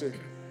the question.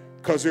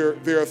 Because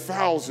there are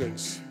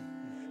thousands.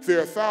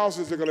 There are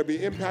thousands that are going to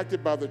be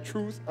impacted by the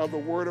truth of the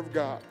Word of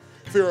God.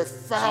 There are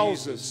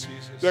thousands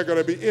that are going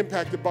to be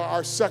impacted by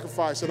our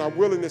sacrifice and our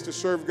willingness to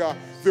serve God.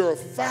 There are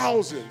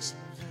thousands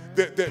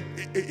that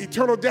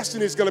eternal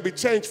destiny is going to be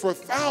changed for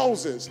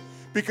thousands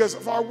because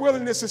of our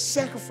willingness to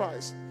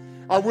sacrifice,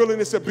 our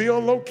willingness to be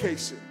on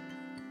location,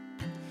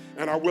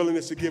 and our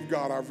willingness to give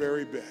God our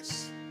very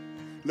best.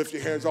 Lift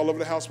your hands all over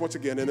the house once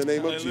again in the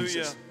name of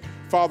Jesus.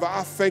 Father,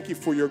 I thank you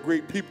for your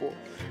great people.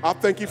 I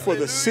thank you for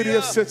the city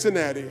of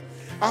Cincinnati.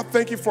 I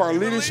thank you for our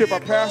leadership, our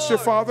pastor,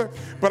 Father.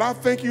 But I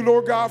thank you,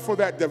 Lord God, for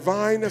that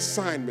divine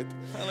assignment.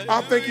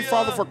 I thank you,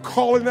 Father, for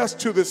calling us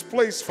to this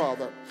place,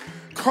 Father.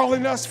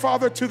 Calling us,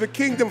 Father, to the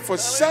kingdom for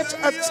such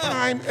a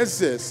time as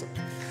this.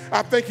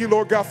 I thank you,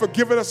 Lord God, for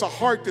giving us a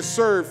heart to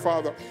serve,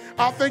 Father.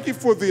 I thank you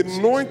for the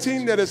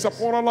anointing that is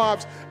upon our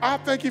lives. I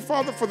thank you,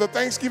 Father, for the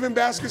Thanksgiving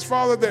baskets,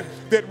 Father,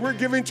 that we're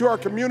giving to our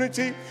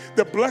community,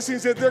 the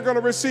blessings that they're going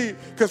to receive.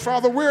 Because,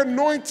 Father, we're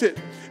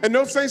anointed. And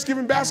those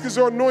Thanksgiving baskets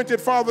are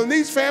anointed, Father. And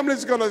these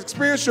families are going to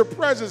experience your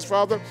presence,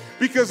 Father,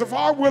 because of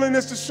our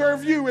willingness to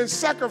serve you in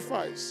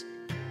sacrifice.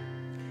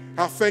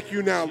 I thank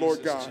you now,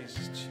 Lord God.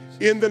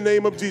 In the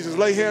name of Jesus,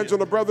 lay hands on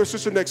the brother or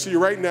sister next to you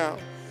right now.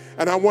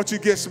 And I want you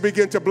to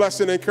begin to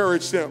bless and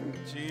encourage them.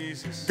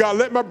 Jesus. God,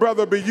 let my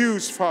brother be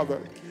used,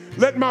 Father.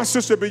 Let my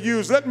sister be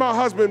used. Let my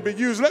husband be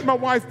used. Let my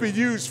wife be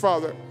used,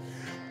 Father.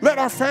 Let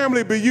our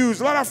family be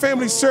used. Let our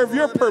family serve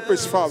your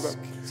purpose, Father.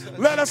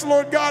 Let us,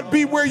 Lord God,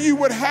 be where you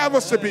would have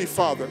us to be,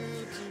 Father.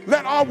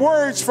 Let our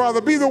words,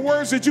 Father, be the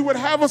words that you would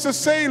have us to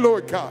say,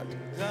 Lord God.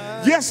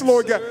 Yes,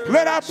 Lord God.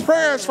 Let our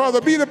prayers,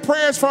 Father, be the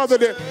prayers, Father,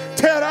 that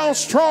tear down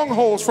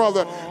strongholds,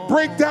 Father.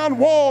 Break down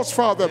walls,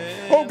 Father.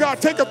 Oh,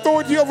 God, take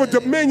authority over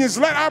dominions.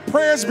 Let our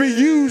prayers be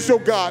used, oh,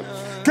 God.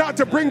 God,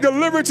 to bring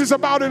deliverances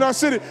about in our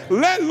city.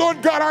 Let,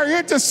 Lord God, our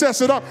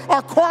intercessors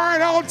are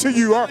crying out to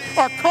you, are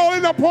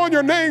calling upon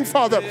your name,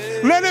 Father.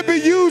 Let it be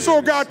used,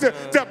 oh God, to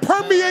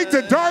permeate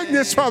the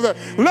darkness, Father.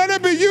 Let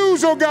it be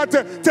used, oh God,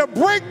 to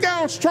break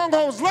down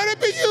strongholds. Let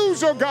it be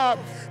used, oh God,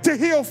 to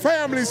heal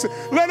families.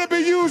 Let it be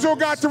used, oh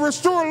God, to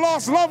restore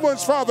lost loved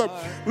ones, Father.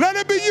 Let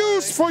it be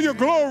used for your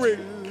glory.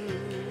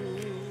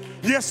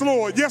 Yes,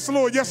 Lord. Yes,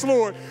 Lord. Yes,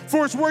 Lord.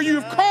 For it's where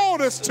you've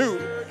called us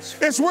to.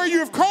 It's where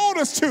you've called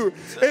us to.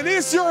 And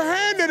it's your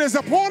hand that is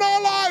upon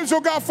our lives,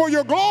 oh God, for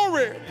your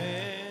glory.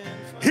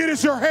 It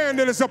is your hand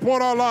that is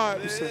upon our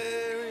lives.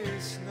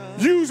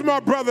 Use my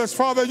brothers,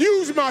 Father.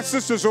 Use my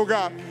sisters, oh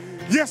God.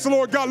 Yes,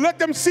 Lord God. Let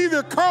them see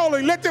their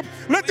calling. Let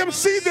them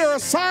see their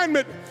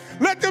assignment.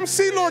 Let them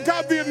see, Lord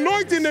God, the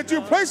anointing that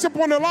you place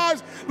upon their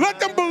lives. Let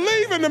them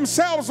believe in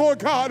themselves, Lord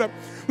God.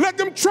 Let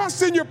them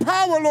trust in your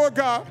power, Lord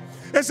God,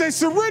 as they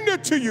surrender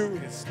to you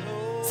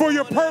for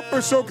your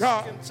purpose, oh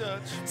God,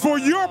 for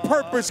your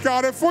purpose,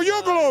 God, and for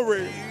your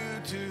glory.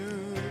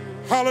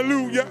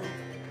 Hallelujah.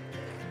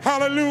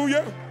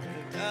 Hallelujah.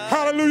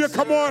 Hallelujah.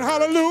 Come on.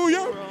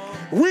 Hallelujah.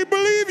 We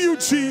believe you,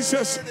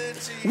 Jesus.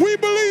 We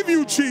believe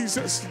you,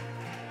 Jesus.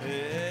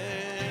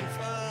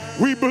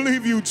 We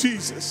believe you,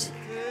 Jesus.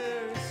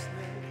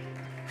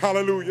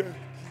 Hallelujah.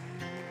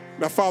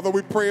 Now, Father,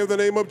 we pray in the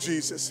name of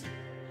Jesus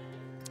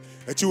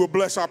that you will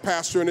bless our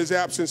pastor in his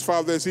absence,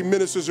 Father, as he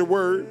ministers your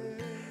word.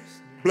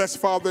 Bless,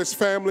 Father, his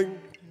family.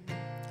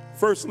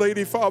 First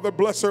Lady, Father,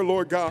 bless her,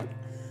 Lord God.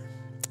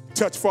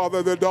 Touch,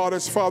 Father, their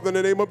daughters, Father, in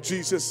the name of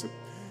Jesus.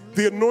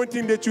 The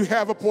anointing that you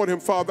have upon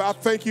him, Father, I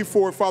thank you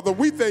for it, Father.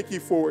 We thank you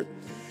for it.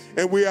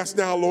 And we ask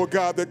now, Lord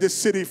God, that this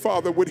city,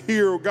 Father, would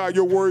hear, oh God,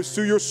 your words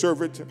through your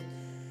servant,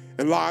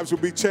 and lives will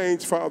be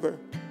changed, Father.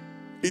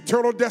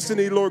 Eternal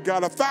destiny, Lord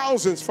God, of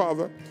thousands,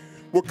 Father,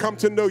 will come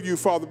to know you,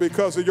 Father,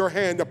 because of your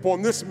hand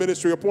upon this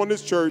ministry, upon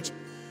this church,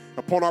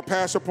 upon our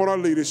pastor, upon our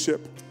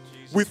leadership.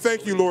 Jesus. We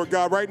thank you, Lord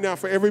God, right now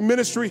for every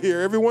ministry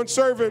here, everyone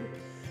serving,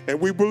 and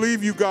we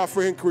believe you, God,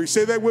 for increase.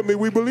 Say that with me.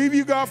 We believe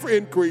you, God, for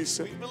increase.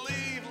 We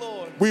believe,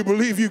 Lord. We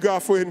believe you,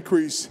 God, for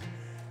increase.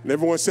 And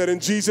everyone said, in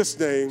Jesus'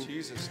 name.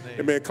 Jesus' name.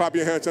 Amen. Clap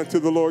your hands unto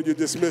the Lord. You're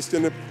dismissed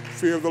in the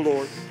fear of the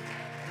Lord.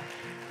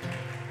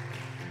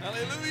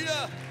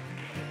 Hallelujah.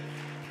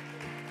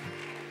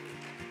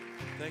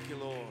 Thank you,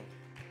 Lord.